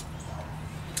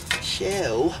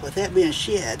 So, with that being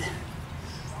said,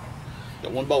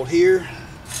 got one bolt here.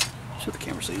 See what the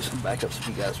camera sees. Back up so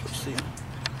you guys will see it.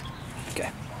 Okay.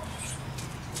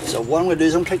 So what I'm going to do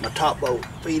is I'm going to take my top bolt,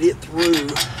 feed it through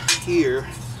here,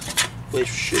 which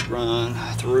should run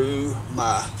through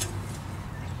my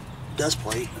dust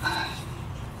plate.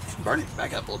 Burn it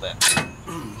back up a little bit.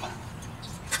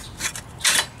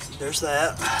 There's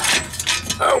that.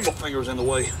 Oh, my finger's in the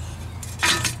way.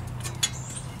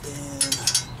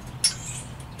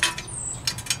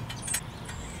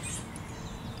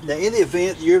 Now, in the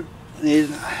event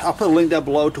I'll put a link down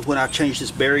below to when I change this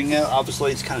bearing out.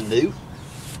 Obviously, it's kind of new,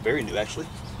 very new actually.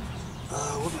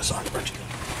 Where's my socket wrench?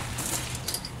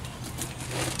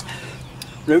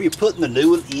 Whenever you're putting the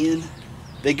new one in,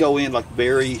 they go in like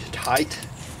very tight.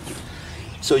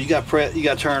 So you got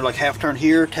to turn like half turn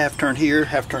here, half turn here,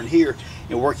 half turn here,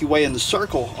 and work your way in the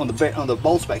circle on the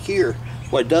bolts back here.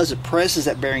 What it does, it presses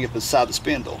that bearing up inside the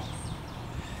spindle.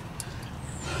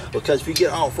 Because if you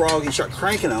get all froggy and start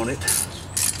cranking on it,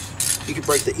 you can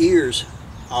break the ears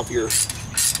off your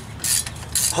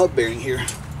hub bearing here.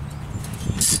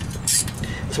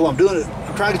 So what I'm doing is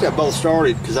I'm trying to get that bolt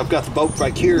started because I've got the bolt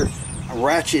back here. I'm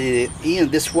ratcheting it in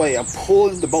this way. I'm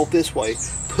pulling the bolt this way,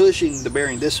 pushing the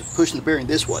bearing this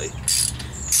way.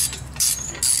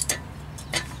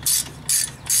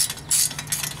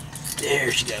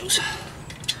 There she goes.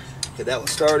 Get that one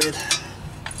started.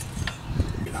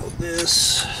 Hold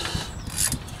this.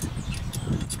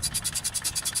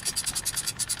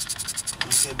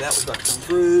 Okay, that was about to come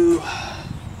through.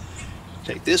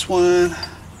 Take this one.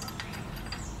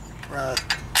 Right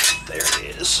there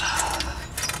it is.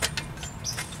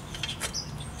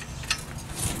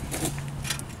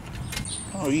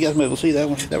 Oh, you guys may be able to see that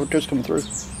one. That one just coming through.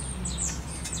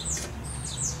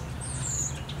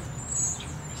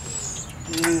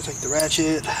 And take the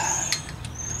ratchet.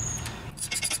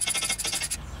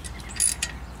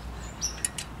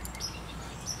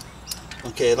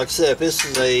 Okay, like I said, if this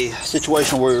is a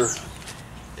situation where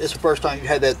it's the first time you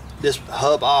had this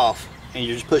hub off and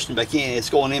you're just pushing it back in, it's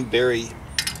going in very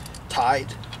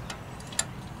tight.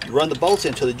 You run the bolts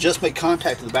in until they just make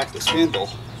contact with the back of the spindle.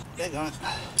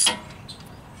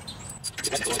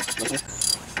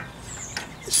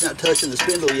 It's not touching the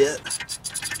spindle yet.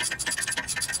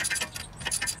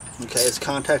 Okay, it's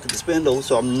contacted the spindle,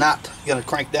 so I'm not going to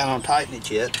crank down on tighten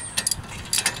it yet.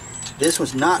 This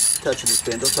one's not touching the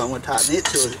spindle, so I'm going to tighten it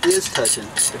till it is touching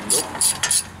the spindle.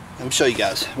 Let me show you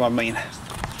guys what I mean.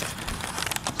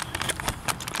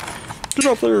 Get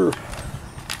up there.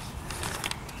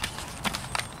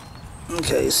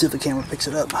 Okay, see if the camera picks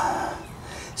it up.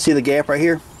 See the gap right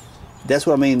here? That's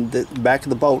what I mean. The back of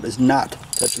the bolt is not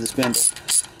touching the spindle.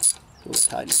 We'll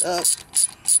tighten it up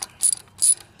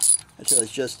until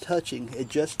it's just touching. It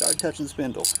just started touching the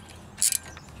spindle.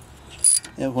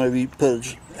 And whenever you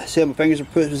see how my fingers are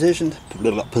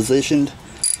positioned,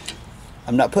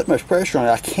 I'm not putting much pressure on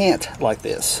it. I can't like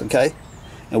this, okay?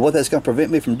 And what that's going to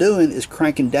prevent me from doing is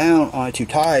cranking down on it too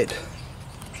tight.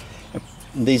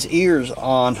 These ears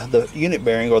on the unit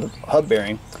bearing or the hub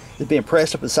bearing is being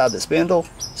pressed up inside the spindle.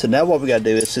 So now what we got to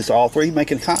do is, since all three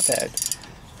making contact,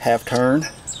 half turn.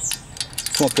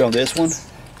 Come up here on this one.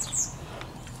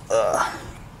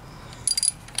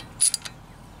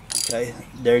 Okay,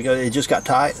 there you go. It just got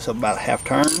tight, so about a half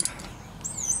turn.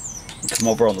 Come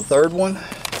over on the third one.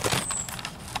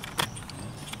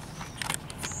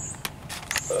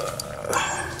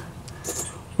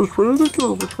 Which way did it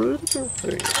go? Which way did it go?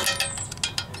 There you go.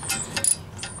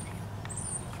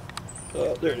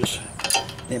 Oh, there it is.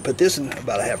 And put this in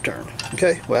about a half turn.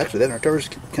 Okay, well actually that turn is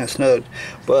kind of snug,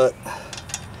 but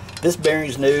this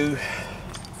bearing's new,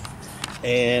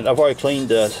 and I've already cleaned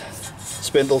the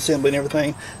spindle assembly and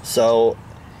everything. So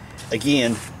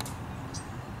again,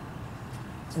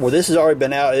 where this has already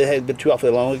been out, it had been too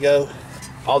awfully long ago.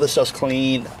 All this stuff's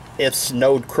clean. It's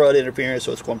no crud interference,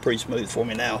 so it's going pretty smooth for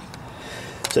me now.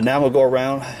 So now I'm gonna go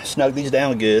around, snug these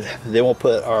down good. Then we'll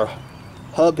put our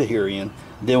hub here in.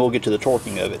 Then we'll get to the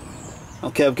torquing of it.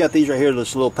 Okay, I've got these right here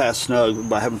that's a little past snug,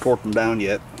 but I haven't torqued them down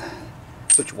yet.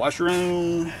 Put your washer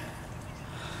on.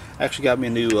 Actually got me a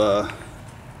new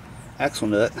axle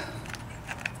nut.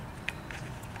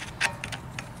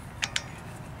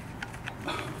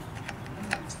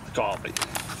 Coffee.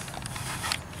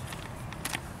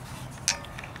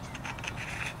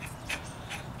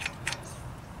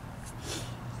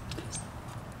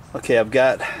 Okay, I've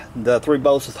got the 3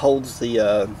 bolts that holds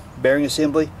the bearing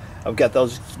assembly. I've got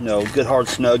those, you know, good hard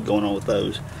snug going on with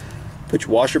those. Put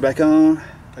your washer back on.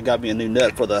 I got me a new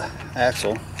nut for the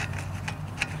axle.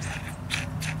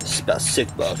 This is about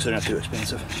 $6. They're not too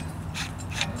expensive.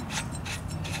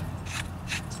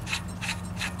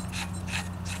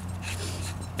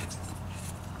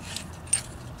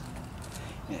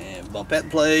 And bump that in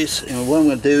place. And what I'm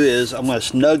going to do is I'm going to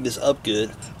snug this up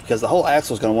good, because the whole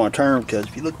axle is going to want to turn. Because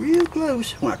if you look real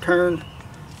close, when I turn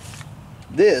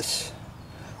this,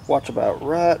 watch about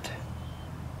right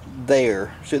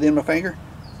there. See the end of my finger?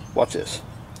 Watch this.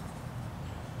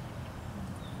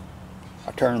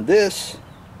 I turn this,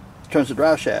 turns the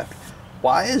drive shaft.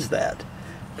 Why is that?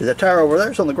 Because that tire over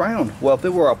there is on the ground. Well, if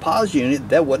it were a pause unit,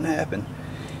 that wouldn't happen.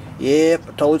 Yep,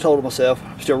 I totally told myself.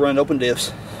 I'm still running open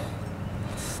diffs.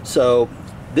 So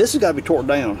this has got to be torqued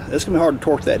down. It's going to be hard to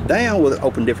torque that down with an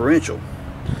open differential.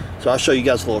 So I'll show you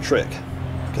guys a little trick.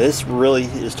 This really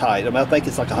is tight. I mean, I think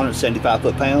it's like 175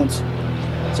 foot-pounds.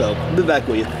 So I'll be back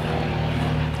with you.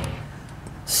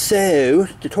 So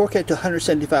to torque it to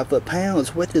 175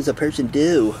 foot-pounds, what does a person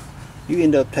do? You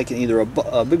end up taking either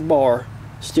a big bar,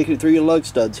 sticking it through your lug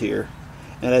studs here,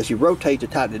 and as you rotate to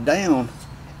tighten it down,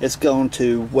 it's going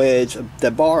to wedge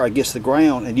the bar against the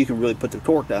ground, and you can really put the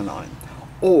torque down on it.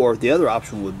 Or the other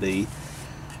option would be,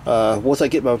 once I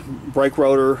get my brake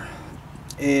rotor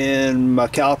and my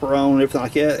caliper on and everything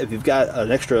like that, if you've got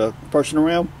an extra person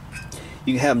around,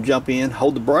 you can have them jump in,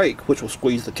 hold the brake, which will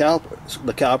squeeze the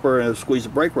caliper and squeeze the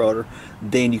brake rotor.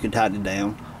 Then you can tighten it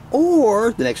down.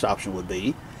 Or the next option would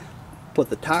be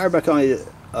put the tire back on it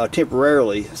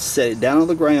temporarily, set it down on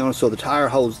the ground so the tire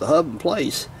holds the hub in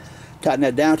place, tighten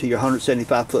that down to your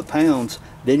 175 foot-pounds.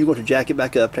 Then you're going to jack it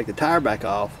back up, take the tire back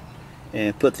off,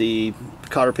 and put the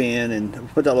cotter pin and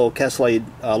put that little Castellade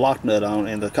lock nut on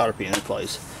and the cotter pin in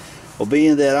place. Well,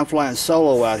 being that I'm flying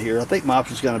solo out here, I think my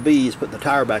option is going to be is putting the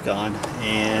tire back on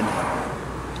and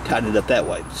tighten it up that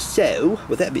way. So,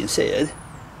 with that being said,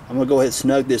 I'm going to go ahead and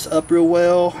snug this up real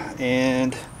well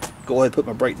and go ahead and put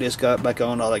my brake disc back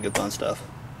on, all that good fun stuff.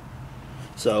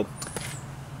 So,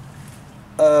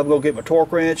 I'm going to get my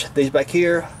torque wrench. These back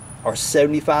here are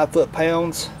 75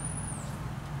 foot-pounds.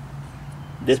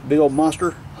 This big old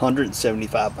monster,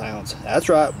 175 pounds. That's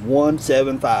right,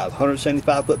 175.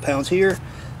 175 foot-pounds here,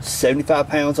 75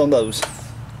 pounds on those.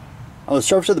 On the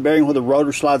surface of the bearing where the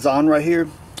rotor slides on right here,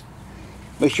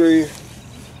 make sure you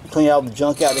clean all the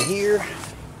junk out of here.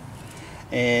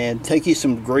 And take you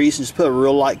some grease and just put a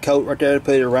real light coat right there to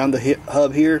put it around the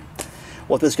hub here.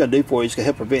 What this is going to do for you is going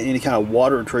to help prevent any kind of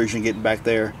water intrusion getting back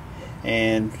there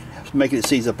and making it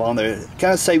seize up on there.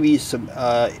 Kind of save you some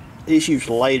issues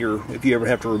later if you ever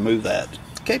have to remove that.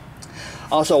 Okay.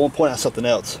 Also, I want to point out something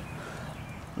else.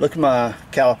 Look at my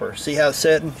caliper. See how it's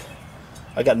setting?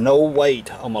 I got no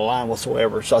weight on my line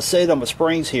whatsoever. So I set it on my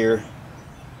springs here.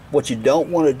 What you don't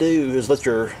want to do is let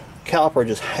your caliper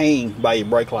just hang by your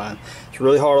brake line. It's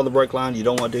really hard on the brake line. You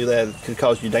don't want to do that. It could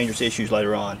cause you dangerous issues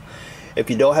later on. If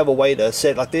you don't have a way to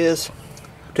set it like this,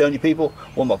 I'm telling you people,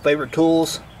 one of my favorite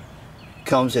tools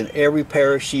comes in every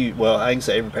pair of shoes. Well, I can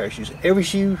say every pair of shoes. Every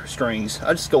shoe strings.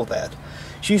 I just go with that.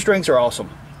 Shoe strings are awesome.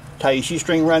 Tie your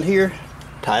shoestring around here,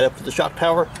 tie it up to the shock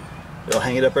tower. It'll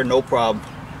hang it up there, no problem.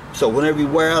 So whenever you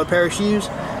wear out a pair of shoes,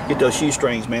 get those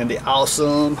shoestrings, man. They're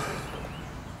awesome.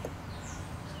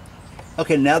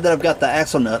 Okay, now that I've got the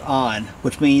axle nut on,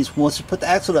 which means once you put the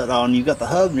axle nut on, you've got the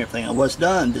hub and everything. And what's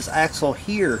done, this axle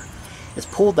here is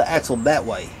pulled the axle that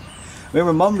way.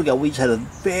 Remember a moment ago, we just had a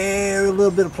very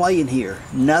little bit of play in here.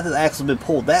 Now that the axle's been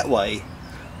pulled that way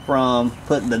from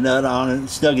putting the nut on and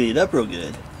snugging it up real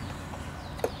good,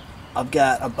 I've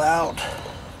got about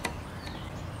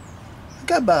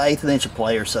an eighth of an inch of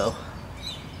play or so,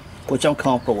 which I'm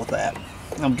comfortable with that.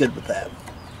 I'm good with that.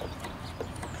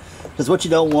 Because what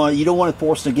you don't want to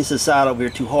force it against the side over here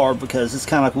too hard, because it's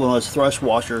kind of like one of those thrust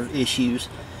washer issues.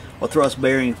 Well, thrust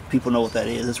bearing, people know what that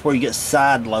is. It's where you get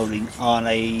side loading on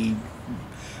a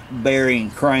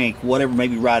bearing, crank, whatever may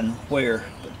be riding where.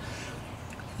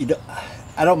 But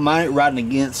I don't mind it riding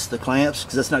against the clamps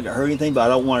because that's not going to hurt anything, but I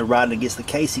don't want it riding against the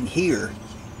casing here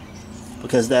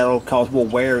because that'll cause more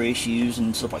wear issues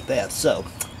and stuff like that. So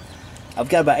I've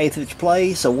got about 1/8 inch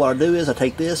play, so what I do is I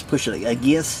take this, push it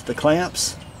against the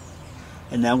clamps,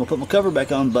 and now I'm going to put my cover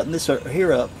back on, button this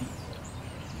here up.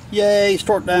 Yay, it's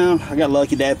torqued down. I got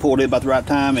lucky. Dad pulled it about the right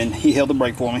time and he held the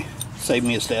brake for me. Saved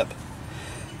me a step.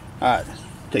 Alright,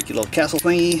 take your little castle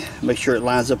thingy, make sure it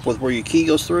lines up with where your key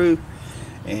goes through.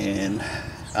 And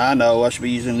I know I should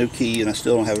be using a new key and I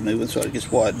still don't have a new one, so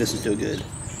guess what? This is still good.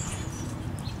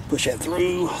 Push that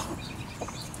through.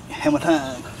 Hammer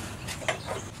time.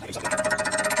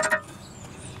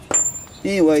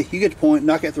 Anyway, you get the point.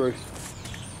 Knock it through.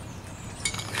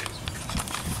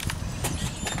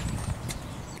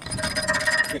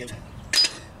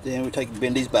 Then we take and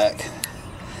bend these back.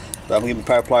 But I'm going to give me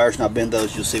power pliers and I'll bend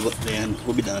those. You'll see what then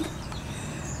we'll be done.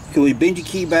 Can we bend your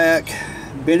key back?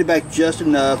 Bend it back just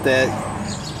enough that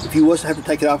if you was to have to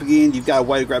take it off again, you've got a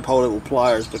way to grab hold of it with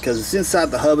pliers, because it's inside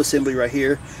the hub assembly right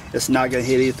here. It's not going to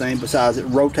hit anything. Besides, it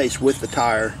rotates with the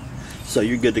tire, so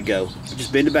you're good to go.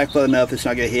 Just bend it back far enough. It's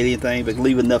not going to hit anything, but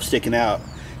leave enough sticking out.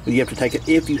 But you have to take it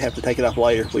if you have to take it off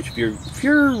later. Which if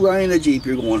you're running a Jeep,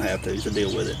 you're going to have to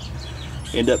deal with it.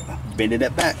 End up bending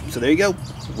that back. So there you go.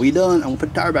 We done. I'm gonna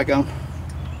put the tire back on.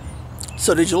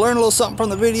 So did you learn a little something from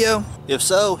the video? If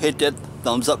so, hit that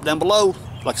thumbs up down below.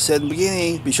 Like I said in the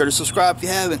beginning, be sure to subscribe if you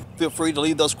haven't. Feel free to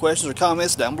leave those questions or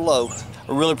comments down below.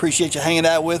 I really appreciate you hanging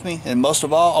out with me, and most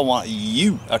of all, I want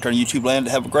you out there in YouTube land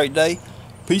to have a great day.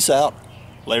 Peace out.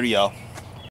 Later, y'all.